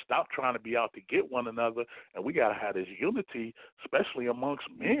 or stop trying to be out to get one another, and we got to have this unity, especially amongst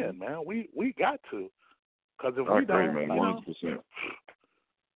men, man. We got to, because if we don't, man, 100%.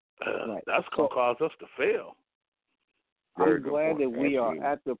 That's going to cause us to fail. I'm glad that we are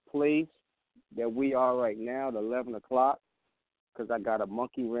at the place that we are right now at 11 o'clock, because I got a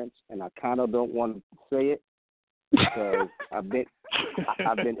monkey wrench, and I kind of don't want to say it because I've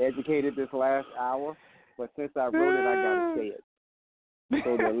been educated this last hour, but since I wrote it, I got to say it.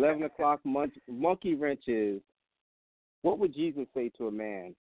 So the 11 o'clock monkey wrench is, what would Jesus say to a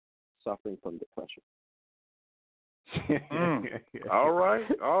man suffering from depression? All right.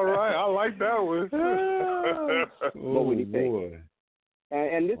 I like that one. What would he say?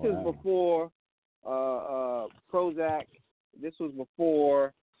 And this is before Prozac. This was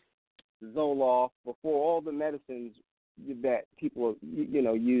before Zoloft, before all the medicines that people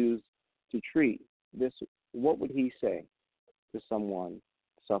use to treat. What would he say to someone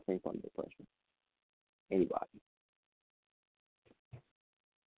suffering from depression? Anybody?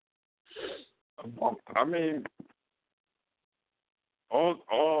 I mean,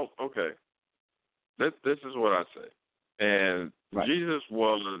 all okay. This is what I say, and Jesus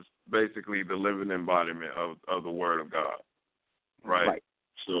was basically the living embodiment of the Word of God, right?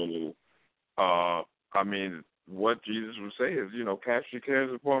 So, I mean, what Jesus would say is, cast your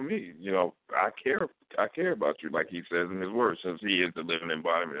cares upon me. I care about you, like He says in His Word, since He is the living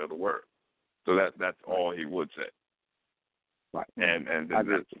embodiment of the Word. So that's all He would say. Right. And that's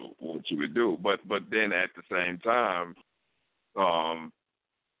what you would do. But then at the same time,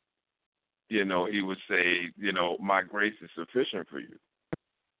 He would say, my grace is sufficient for you.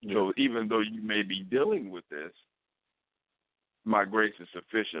 Yeah. So even though you may be dealing with this, my grace is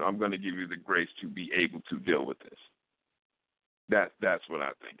sufficient. I'm going to give you the grace to be able to deal with this. That's what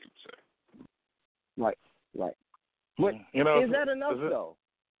I think He would say. Right. But is that enough though?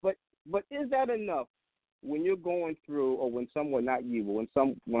 But is that enough when you're going through, or when someone, not you, but when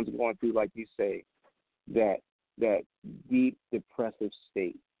someone's going through, like you say, that deep depressive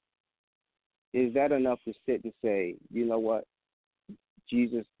state? Is that enough to sit and say, you know what,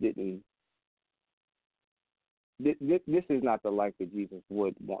 Jesus didn't? This is not the life that Jesus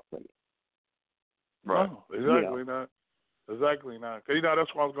would want for me. Right. No, exactly not. Exactly not. Because,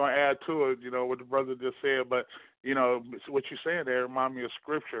 that's what I was going to add to it, what the brother just said. But, what you're saying there remind me of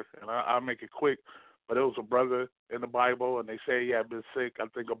Scripture, and I'll make it quick. But it was a brother in the Bible, and they say he had been sick, I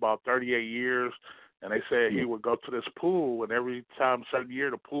think, about 38 years. And they said he would go to this pool, and every time, certain year,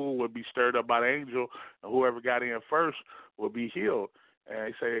 the pool would be stirred up by the angel, and whoever got in first would be healed. And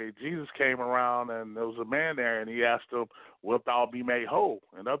they say Jesus came around, and there was a man there, and he asked him, wilt thou be made whole?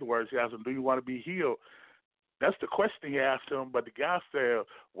 In other words, he asked him, do you want to be healed? That's the question he asked him, but the guy said,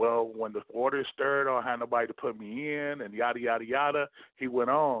 well, when the water is stirred, I don't have nobody to put me in, and yada, yada, yada. He went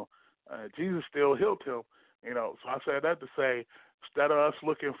on. Jesus still healed him, So I said that to say, Instead of us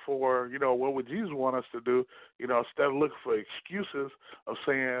looking for, what would Jesus want us to do, instead of looking for excuses of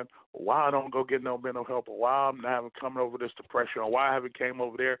saying, why I don't go get no mental help, or why I'm not having coming over this depression, or why I haven't came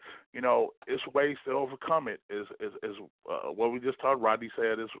over there, it's ways to overcome it. Is what we just talked. Rodney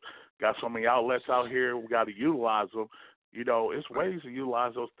said, it's got so many outlets out here. We got to utilize them. It's ways to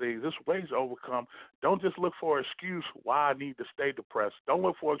utilize those things. It's ways to overcome. Don't just look for an excuse why I need to stay depressed. Don't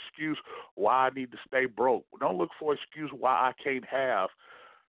look for an excuse why I need to stay broke. Don't look for an excuse why I can't have.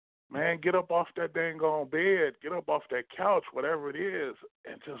 Man, get up off that dang on bed. Get up off that couch, whatever it is,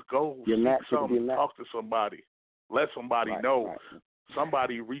 and just go seek something, talk to somebody. Let somebody know. Right.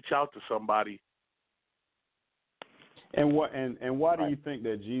 Somebody reach out to somebody. And why do you think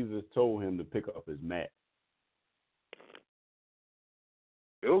that Jesus told him to pick up his mat?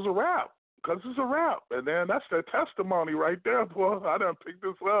 It was a wrap, because it's a wrap. And then that's their testimony right there, boy. I done picked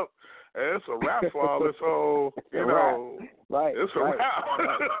this up, and it's a wrap for all this whole, Right. It's a wrap.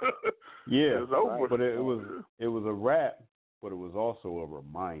 Yeah, it's over. But it was a wrap, but it was also a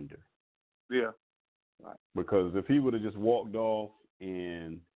reminder. Yeah. Right. Because if he would have just walked off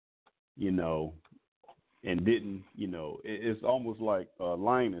and, and didn't, it's almost like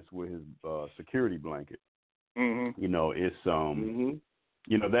Linus with his security blanket. Mm-hmm. It's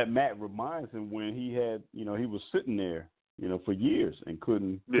that mat reminds him when he had, he was sitting there, for years and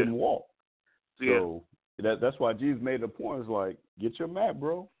couldn't walk. So that's why Jesus made the point. It's like, get your mat,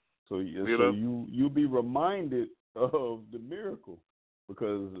 bro. So you'll be reminded of the miracle,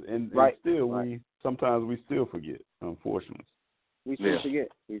 because and still we sometimes still forget, unfortunately. We still forget.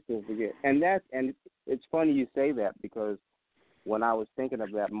 And it's funny you say that, because when I was thinking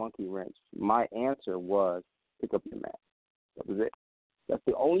of that monkey wrench, my answer was pick up your mat. That was it. That's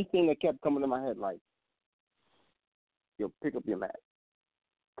the only thing that kept coming to my head, like, pick up your mat,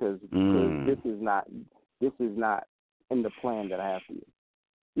 because this is not in the plan that I have for you.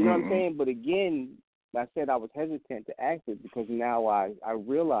 You know what I'm saying? But again, I said I was hesitant to ask it, because now I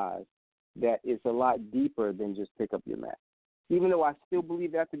realize that it's a lot deeper than just pick up your mat. Even though I still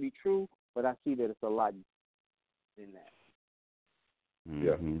believe that to be true, but I see that it's a lot deeper than that.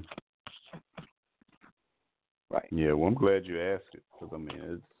 Yeah. Right. Yeah, well, I'm glad you asked it, because,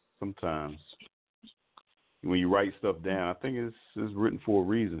 it's sometimes when you write stuff down, I think it's written for a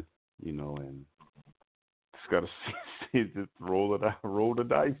reason, and just got to see, just roll the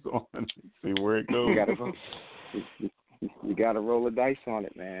dice on it, see where it goes. You got to roll the dice on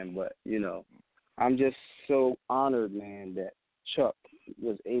it, man. But, I'm just so honored, man, that Chuck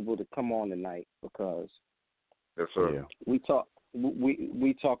was able to come on tonight, because yes, sir. Yeah. We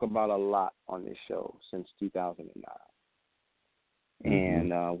talk about a lot on this show since 2009.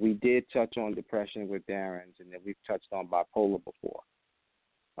 And we did touch on depression with Darren's, and then we've touched on bipolar before.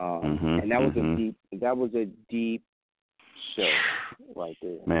 And that was a deep show right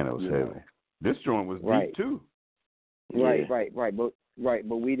there. Man, it was heavy. This joint was deep too. Right.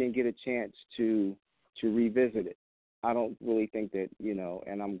 But we didn't get a chance to revisit it. I don't really think that,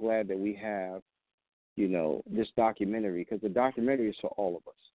 and I'm glad that we have, this documentary, because the documentary is for all of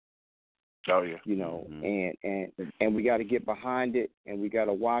us. Oh yeah. And we got to get behind it, and we got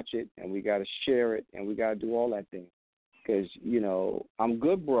to watch it, and we got to share it, and we got to do all that thing. Because I'm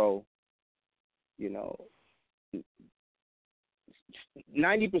good, bro. 90%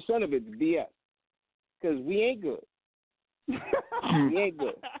 of it's BS. Because we ain't good. We ain't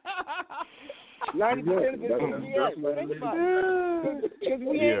good. 90% of it's BS. Think about it. Because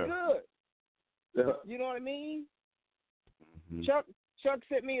we ain't good. You know what I mean? Chuck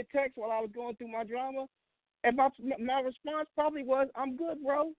sent me a text while I was going through my drama, and my response probably was, "I'm good,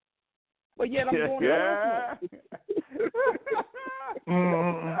 bro," but yet I'm going to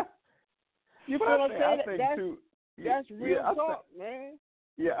You feel what I'm saying? That's real talk, man.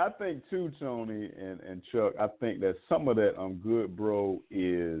 Yeah, I think too, Tony and Chuck, I think that some of that "I'm good, bro"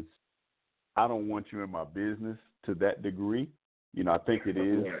 is, I don't want you in my business to that degree. I think it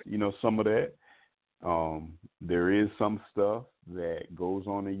is, some of that. There is some stuff that goes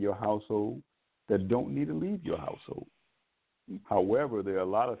on in your household that don't need to leave your household. However, there are a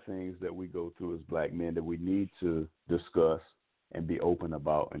lot of things that we go through as black men that we need to discuss and be open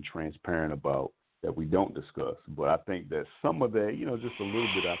about and transparent about that we don't discuss. But I think that some of that, just a little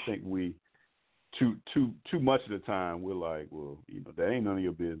bit, I think we too much of the time we're like, well, that ain't none of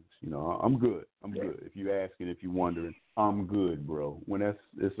your business. I'm good. I'm good. If you asking, if you wondering, I'm good, bro. When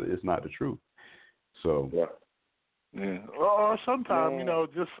it's not the truth. So yeah. Or sometimes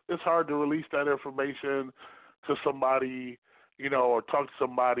just it's hard to release that information to somebody, or talk to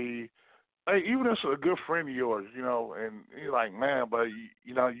somebody, hey, even if it's a good friend of yours, you know, and you're like, man, but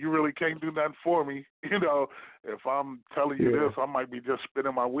you know, you really can't do nothing for me, you know. If I'm telling you this, I might be just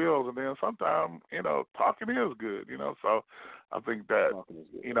spinning my wheels, and then sometimes, you know, talking is good, you know. So I think that,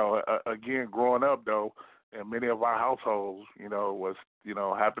 you know, again, growing up though, in many of our households, you know, was, you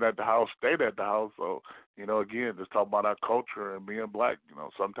know, happen at the house, stayed at the house. So, you know, again, just talk about our culture and being black, you know,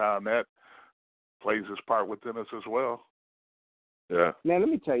 sometimes that plays its part within us as well. Yeah. Man, let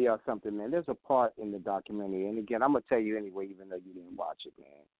me tell y'all something, man. There's a part in the documentary, and again, I'm going to tell you anyway, even though you didn't watch it,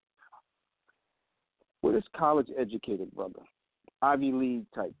 man. With this college-educated brother, Ivy League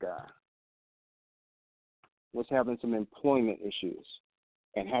type guy, was having some employment issues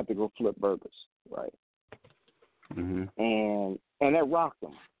and had to go flip burgers, right? Mm-hmm. And that rocked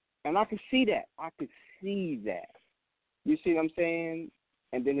him. And I could see that. You see what I'm saying?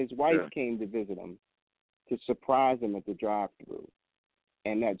 And then his wife came to visit him to surprise him at the drive-thru,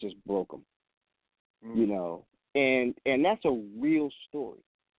 and that just broke him. You know, and that's a real story.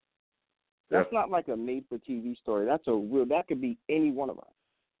 That's not like a made-for-TV story. That could be any one of us.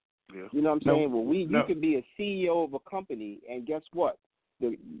 Yeah. You know what I'm saying? Well, you could be a CEO of a company, and guess what?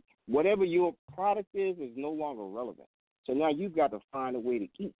 Whatever your product is no longer relevant. So now you've got to find a way to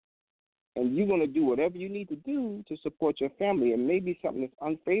eat. And you're going to do whatever you need to do to support your family. And maybe something that's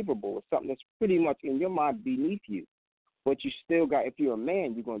unfavorable or something that's pretty much in your mind beneath you. But you still got, if you're a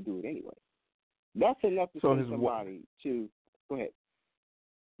man, you're going to do it anyway. That's enough to send somebody to, go ahead.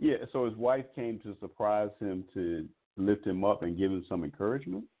 Yeah, so his wife came to surprise him to lift him up and give him some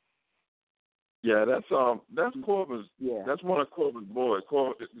encouragement? Yeah, that's Corbin's. Yeah, that's one of Corbin's boys.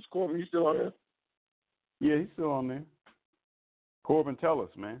 Is Corbin, you still on there? Yeah, he's still on there. Corbin, tell us,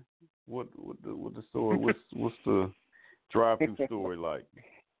 man, what the story? What's the drive-through story like?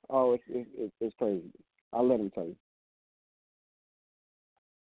 Oh, it's crazy. I'll let him tell you.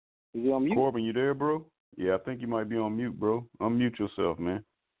 Is he on mute? Corbin, you there, bro? Yeah, I think you might be on mute, bro. Unmute yourself, man.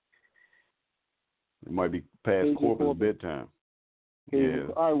 It might be past Corbin's bedtime. Yeah,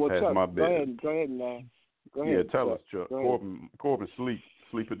 all right, well, past Chuck, my bed. Go ahead, man. Go ahead. Yeah, tell us, Chuck. Corbin,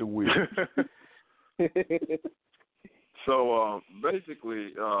 sleep at the wheel. So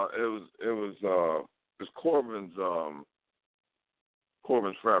basically, it was Corbin's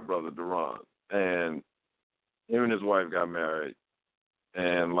frat brother Deron, and him and his wife got married,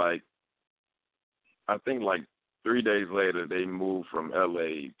 and I think 3 days later they moved from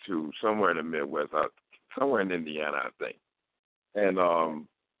L.A. to somewhere in the Midwest, somewhere in Indiana, I think. And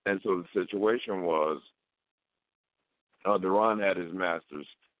so the situation was, Deron had his master's,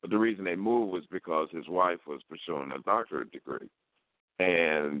 but the reason they moved was because his wife was pursuing a doctorate degree,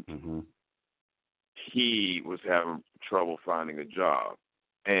 and he was having trouble finding a job.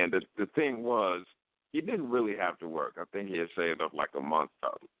 And the thing was, he didn't really have to work. I think he had saved up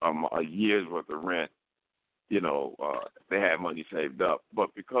a year's worth of rent. You know, they had money saved up, but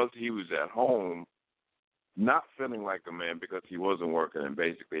because he was at home, not feeling like a man because he wasn't working, and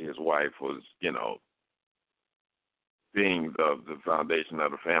basically his wife was, you know, being the foundation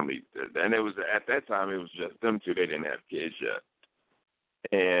of the family. And it was at that time it was just them two. They didn't have kids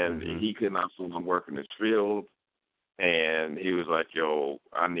yet, and he could not someone work in his field. And he was like, "Yo,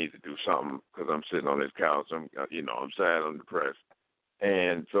 I need to do something because I'm sitting on this couch. I'm sad, I'm depressed."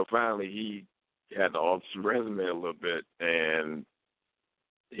 And so finally he had to alter his resume a little bit, and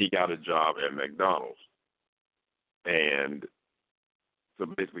he got a job at McDonald's. And so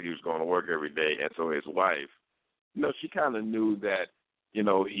basically he was going to work every day. And so his wife, you know, she kind of knew that, you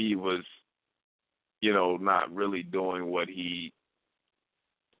know, he was, you know, not really doing what he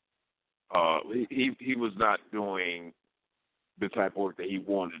was not doing the type of work that he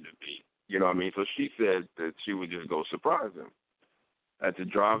wanted to be. You know what I mean? So she said that she would just go surprise him at the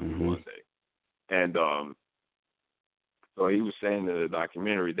drive-thru one day. And so he was saying in the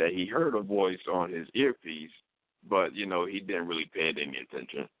documentary that he heard a voice on his earpiece, but, you know, he didn't really pay it any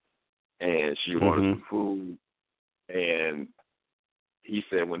attention. And she ordered some food. And he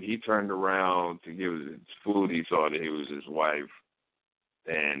said when he turned around to give his food, he saw that it was his wife.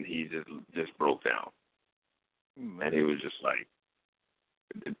 And he just broke down. And he was just like,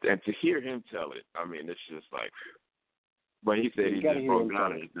 and to hear him tell it, I mean, it's just like, but he said he just broke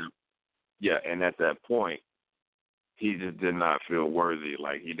down. And at that point, he just did not feel worthy.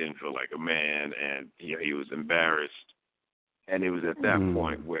 Like, he didn't feel like a man, and he was embarrassed. And it was at that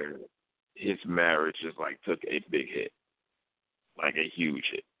point where his marriage just took a big hit, like a huge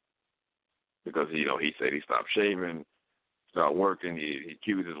hit, because he said he stopped shaving, stopped working. He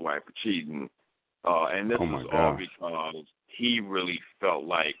accused his wife of cheating, and this was all because he really felt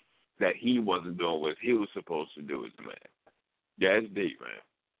like that he wasn't doing what he was supposed to do as a man. Yeah, it's deep, man.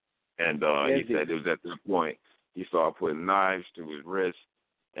 And he said it was at this point he started putting knives to his wrist,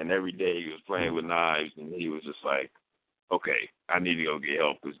 and every day he was playing with knives, and he was just like, okay, I need to go get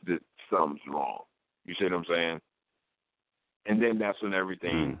help because something's wrong. You see what I'm saying? And then that's when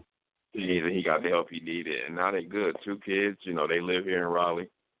everything he got the help he needed, and now they're good. 2 kids, they live here in Raleigh,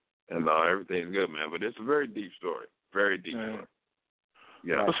 and everything's good, man. But it's a very deep story, very deep story.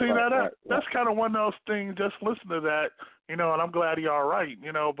 Yeah. But see, that's kind of one of those things. Just listen to that, and I'm glad he's all right,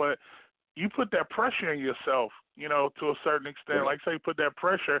 but you put that pressure on yourself, to a certain extent. Like say, put that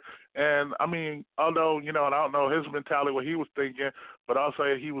pressure, and I mean, although and I don't know his mentality, what he was thinking, but I'll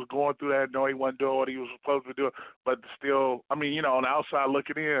say he was going through that, he wasn't doing what he was supposed to do. But still, I mean, on the outside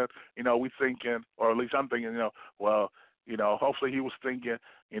looking in, we thinking, or at least I'm thinking, hopefully he was thinking,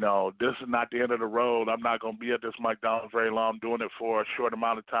 this is not the end of the road. I'm not going to be at this McDonald's very long. I'm doing it for a short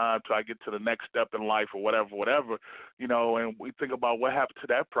amount of time till I get to the next step in life or whatever, and we think about what happened to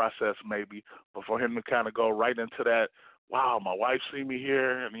that process maybe, but for him to kind of go right into that, wow, my wife see me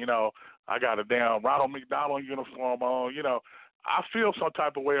here, and, I got a damn Ronald McDonald uniform on, I feel some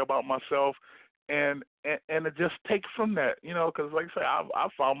type of way about myself, and it just takes from that, because like I say, I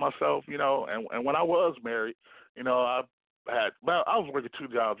found myself, and when I was married, I was working 2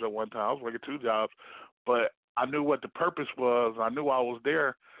 jobs at one time. I was working 2 jobs, but I knew what the purpose was. I knew I was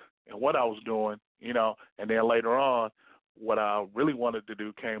there and what I was doing, and then later on, what I really wanted to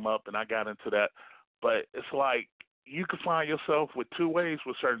do came up, and I got into that. But it's like you can find yourself with 2 ways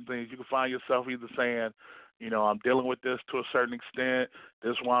with certain things. You can find yourself either saying, I'm dealing with this to a certain extent.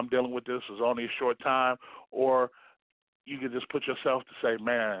 This is why I'm dealing with this. It's only a short time. Or you can just put yourself to say,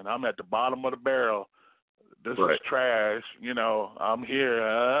 man, I'm at the bottom of the barrel. This is trash, I'm here,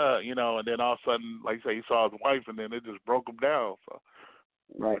 and then all of a sudden, like I say, he saw his wife, and then it just broke him down. So,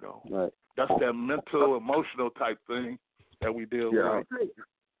 right. That's that mental, emotional type thing that we deal with.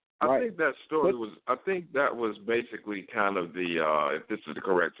 I think that story was, I think that was basically kind of the, if this is the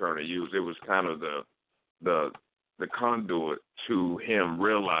correct term to use, it was kind of the conduit to him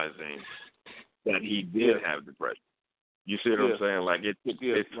realizing that he did have depression. You see what I'm saying? Like it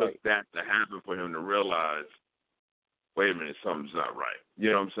took that to happen for him to realize, wait a minute, something's not right. You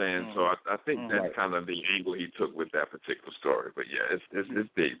know what I'm saying? So I think that's kind of the angle he took with that particular story. But yeah, it's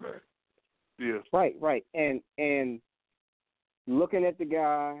deep, man. Yeah. Right. And looking at the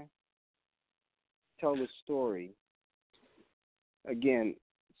guy tell the story, again,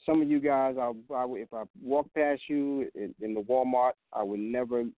 some of you guys, if I walk past you in the Walmart, I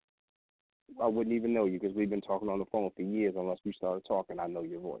wouldn't even know you because we've been talking on the phone for years. Unless we started talking, I know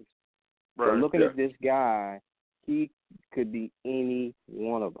your voice. Right. But looking at this guy, he could be any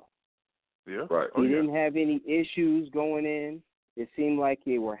one of us. Yeah. Right. He didn't have any issues going in. It seemed like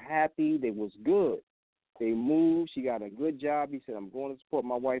they were happy. They was good. They moved. She got a good job. He said, I'm going to support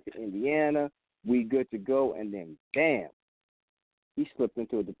my wife in Indiana. We good to go. And then, bam, he slipped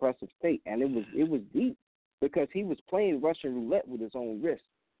into a depressive state. And it was deep because he was playing Russian roulette with his own wrist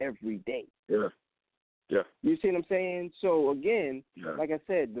every day. Yeah. You see what I'm saying? So, again, like I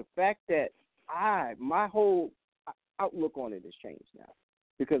said, the fact that my whole outlook on it has changed now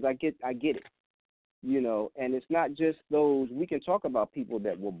because I get it, and it's not just those. We can talk about people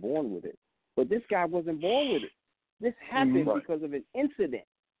that were born with it, but this guy wasn't born with it. This happened because of an incident.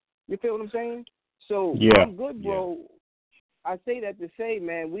 You feel what I'm saying? So I'm good, bro. I say that to say,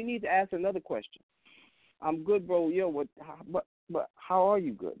 man, we need to ask another question. I'm good, bro. But how are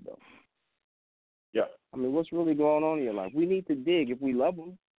you good, though? Yeah. I mean, what's really going on in your life? We need to dig. If we love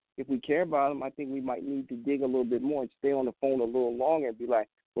them, if we care about them, I think we might need to dig a little bit more and stay on the phone a little longer and be like,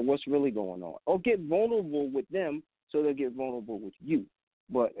 well, what's really going on? Or get vulnerable with them so they'll get vulnerable with you.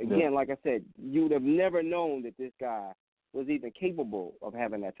 But, again, like I said, you would have never known that this guy was even capable of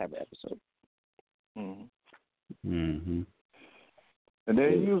having that type of episode. Mm-hmm. And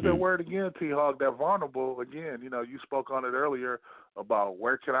then you use that word again, T-Hawk, that vulnerable. Again, you spoke on it earlier about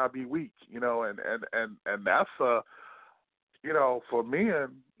where can I be weak, and that's for men,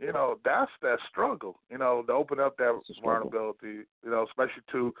 that's that struggle, to open up that vulnerability, especially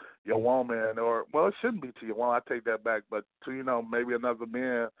to your woman, or it shouldn't be to your woman. I take that back, but to maybe another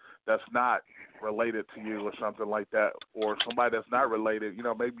man that's not related to you or something like that, or somebody that's not related.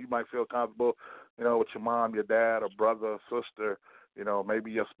 Maybe you might feel comfortable, with your mom, your dad, or brother, or sister.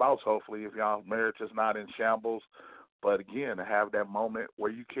 Maybe your spouse, hopefully, if y'all marriage is not in shambles. But again, to have that moment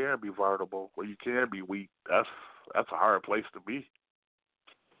where you can be vulnerable, where you can be weak, that's a hard place to be.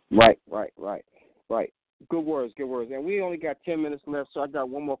 Right. Good words. And we only got 10 minutes left, so I got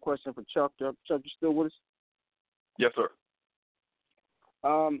one more question for Chuck. Chuck, you still with us? Yes, sir.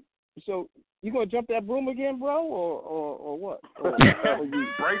 So you gonna jump that broom again, bro, or what? Or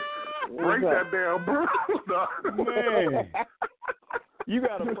break Break that damn broom. Man, you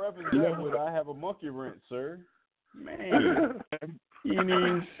got to preface that with "I have a monkey wrench, sir." Man, you didn't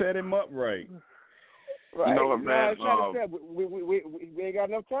even set him up right. Right. You know what, man? We ain't got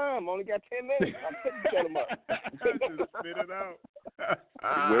enough time. Only got 10 minutes. I'm set him up. Just spit it out.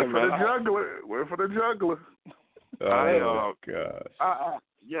 Wait for the juggler. Oh, gosh.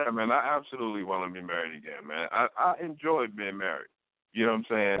 Yeah, man, I absolutely want to be married again, man. I enjoy being married. You know what I'm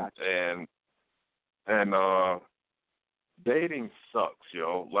saying? Gotcha. And dating sucks,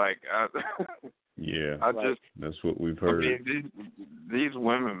 yo. Like, yeah, that's what we've heard. I mean, these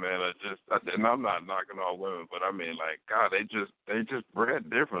women, man, are just, and I'm not knocking all women, but I mean, like, God, they just bred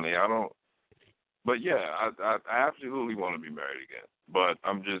differently. But yeah, I absolutely want to be married again. But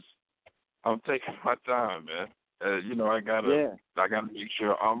I'm taking my time, man. You know, I gotta make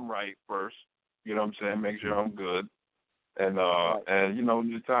sure I'm right first. You know what I'm saying? Make sure I'm good, and and you know,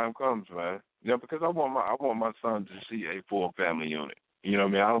 when the time comes, man. Yeah, because I want my son to see a full family unit. You know what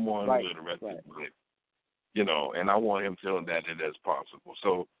I mean? I don't want him to live the rest of his life. You know, and I want him to that it is possible.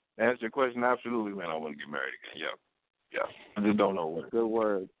 So, to answer your question, absolutely, man, I want to get married again. Yeah. I just don't know when. Good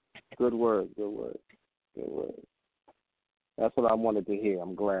word. That's what I wanted to hear.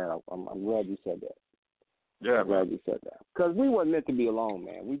 I'm glad. I'm glad you said that. Yeah, I'm glad you said that. Because we weren't meant to be alone,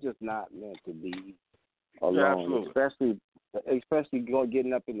 man. We just not meant to be alone. Yeah, especially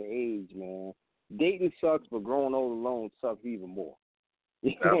getting up in the age, man. Dating sucks, but growing old alone sucks even more.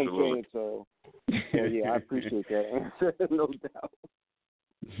 You know what I'm saying? So yeah, I appreciate that answer, no doubt.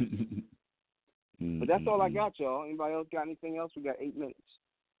 But that's all I got, y'all. Anybody else got anything else? We got 8 minutes.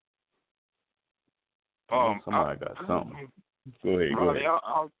 Somebody got something. Go ahead.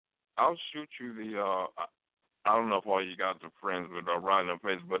 I'll shoot you the. I don't know if all you guys are friends with Ronnie on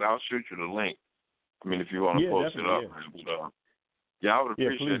Facebook, but I'll shoot you the link. I mean, if you want to post it up. Yeah, I would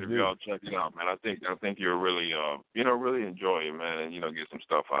appreciate if y'all check it out, man. I think you'll really, really enjoy it, man, and get some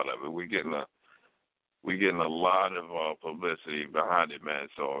stuff out of it. We're getting a lot of publicity behind it, man.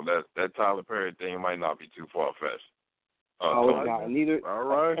 So that Tyler Perry thing might not be too far fetched. It's not. Neither. All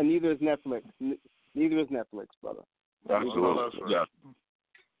right. And neither is Netflix. Neither is Netflix, brother. Absolutely.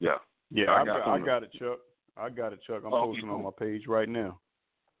 Yeah. I got it, Chuck. I'm posting on my page right now.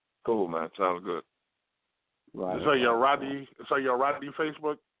 Cool, man. Sounds good. Right. So your Rodney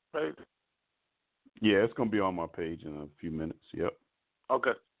Facebook page? Yeah, it's gonna be on my page in a few minutes. Yep.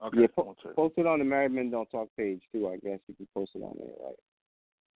 Okay. Yeah, post it on the Married Men Don't Talk page too. I guess you can post it on there, right?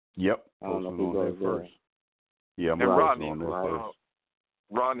 Yep. I don't know if on there first. Yeah, I'm Rodney, on there first.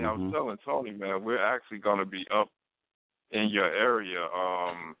 Rodney, I was telling Tony, man, we're actually gonna be up in your area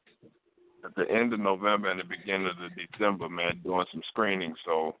at the end of November and the beginning of December, man, doing some screenings.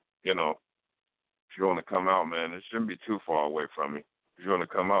 So, if you want to come out, man, it shouldn't be too far away from me. If you want to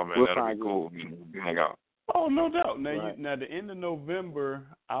come out, man, that'll be cool. Hang out. Oh, no doubt. Now, now the end of November,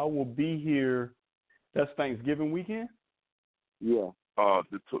 I will be here. That's Thanksgiving weekend? Yeah.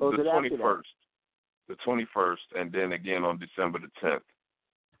 The 21st. The 21st, and then again on December the 10th.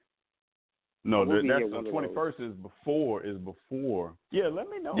 No, that's the 21st is before. Yeah, let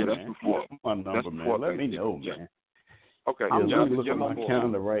me know, man. That's before. My number, man. Let me know, man. Okay. I'm looking at my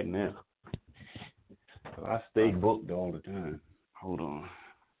calendar right now. I stay booked all the time. Hold on.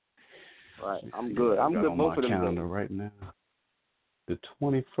 Right, I'm good. I'm good both of them. Calendar right now. The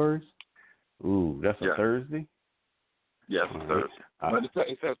 21st. Ooh, that's a Thursday. Yes, Thursday. But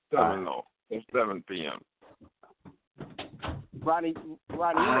it's at 7. No, it's 7 p.m. Rodney, you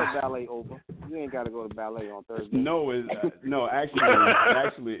know ballet over. You ain't got to go to ballet on Thursday. No,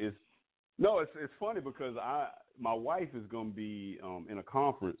 actually, it's funny because my wife is going to be in a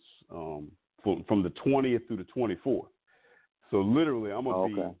conference from the 20th through the 24th. So literally, I'm gonna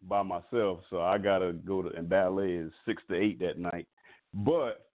be by myself. So I gotta go to, and ballet is 6 to 8 that night.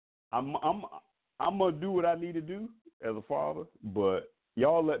 But I'm gonna do what I need to do as a father. But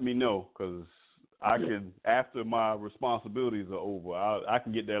y'all let me know, because I can, after my responsibilities are over, I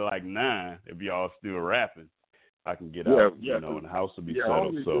can get there like 9 if y'all still rapping. I can get out, and the house will be set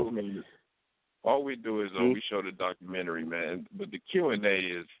up. So all we do is we show the documentary, man. But the Q&A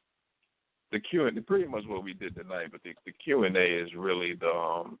is. The Q&A, pretty much what we did tonight, but the Q&A is really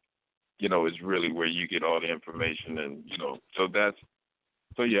is really where you get all the information, and so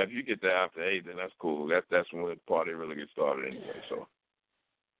if you get there after 8, then that's cool. That's when the party really gets started anyway. So.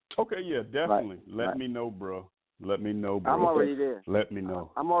 Okay, yeah, definitely. Let me know, bro. I'm already there. Let me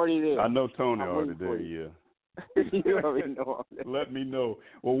know. I'm already there. I know Tony already there. Yeah. You already know. Let me know.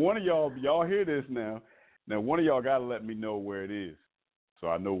 Well, one of y'all hear this now. Now, one of y'all got to let me know where it is, so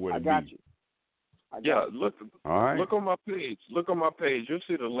I know where to be. I got you. Look. All right. Look on my page. You'll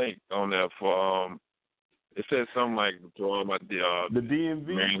see the link on there for It says something like to all my the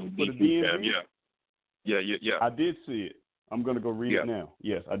DMV for the DMV. Yeah. I did see it. I'm gonna go read it now.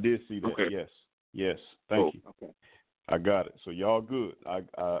 Yes, I did see that. Okay. Yes. Thank you. Okay. I got it. So y'all good. I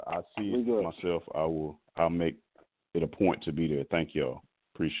see it myself. I'll make it a point to be there. Thank y'all.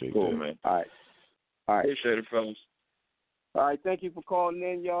 Appreciate cool, that. Man. All right. Appreciate it, fellas. All right, thank you for calling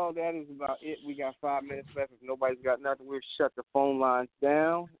in, y'all. That is about it. We got 5 minutes left. If nobody's got nothing, we'll shut the phone lines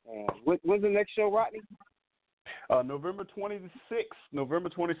down. And when's the next show, Rodney? November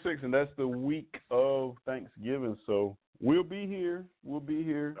 26th, and that's the week of Thanksgiving. So we'll be here. All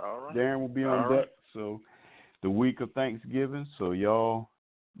right. Darren will be on deck. So the week of Thanksgiving. So y'all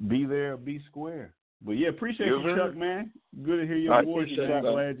be there, be square. But yeah, appreciate you, Chuck, man. Good to hear your voice. I'm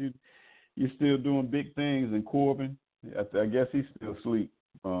glad you're still doing big things. And Corbin, I guess he's still asleep.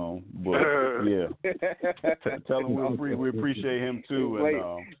 But yeah, tell him we appreciate him too.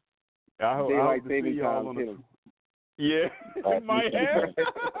 And I hope to see y'all on the. Yeah, it might have.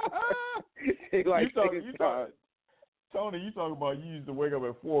 Tony, you talk about you used to wake up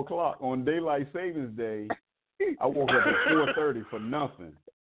at 4:00 on daylight savings day. I woke up at 4:30 for nothing.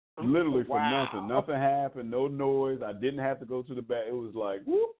 Literally for nothing. Nothing happened. No noise. I didn't have to go to the back. It was like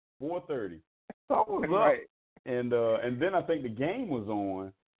 4:30. I was up. And then I think the game was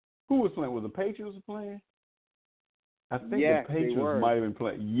on. Who was playing? Was the Patriots playing? I think the Patriots might have been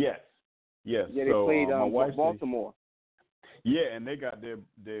playing. Yes. Yeah, they played my wife Baltimore. Yeah, and they got their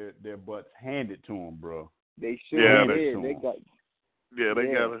butts handed to them, bro. They sure did. They got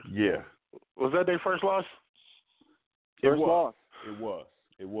it. Yeah. Was that their first loss? First loss. It was.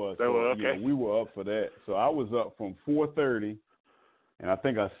 They were okay. We were up for that. So I was up from 4:30, and I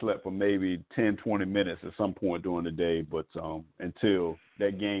think I slept for maybe 10, 20 minutes at some point during the day, but until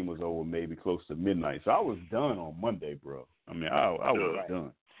that game was over, maybe close to midnight. So I was done on Monday, bro. I mean, I was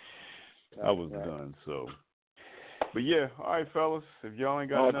done. I was done. So, but yeah, all right, fellas. If y'all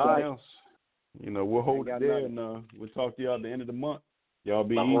ain't got nothing else, we'll hold it there, and we'll talk to y'all at the end of the month. Y'all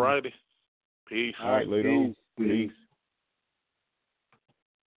be easy. All righty. Peace. All right, later on. Peace.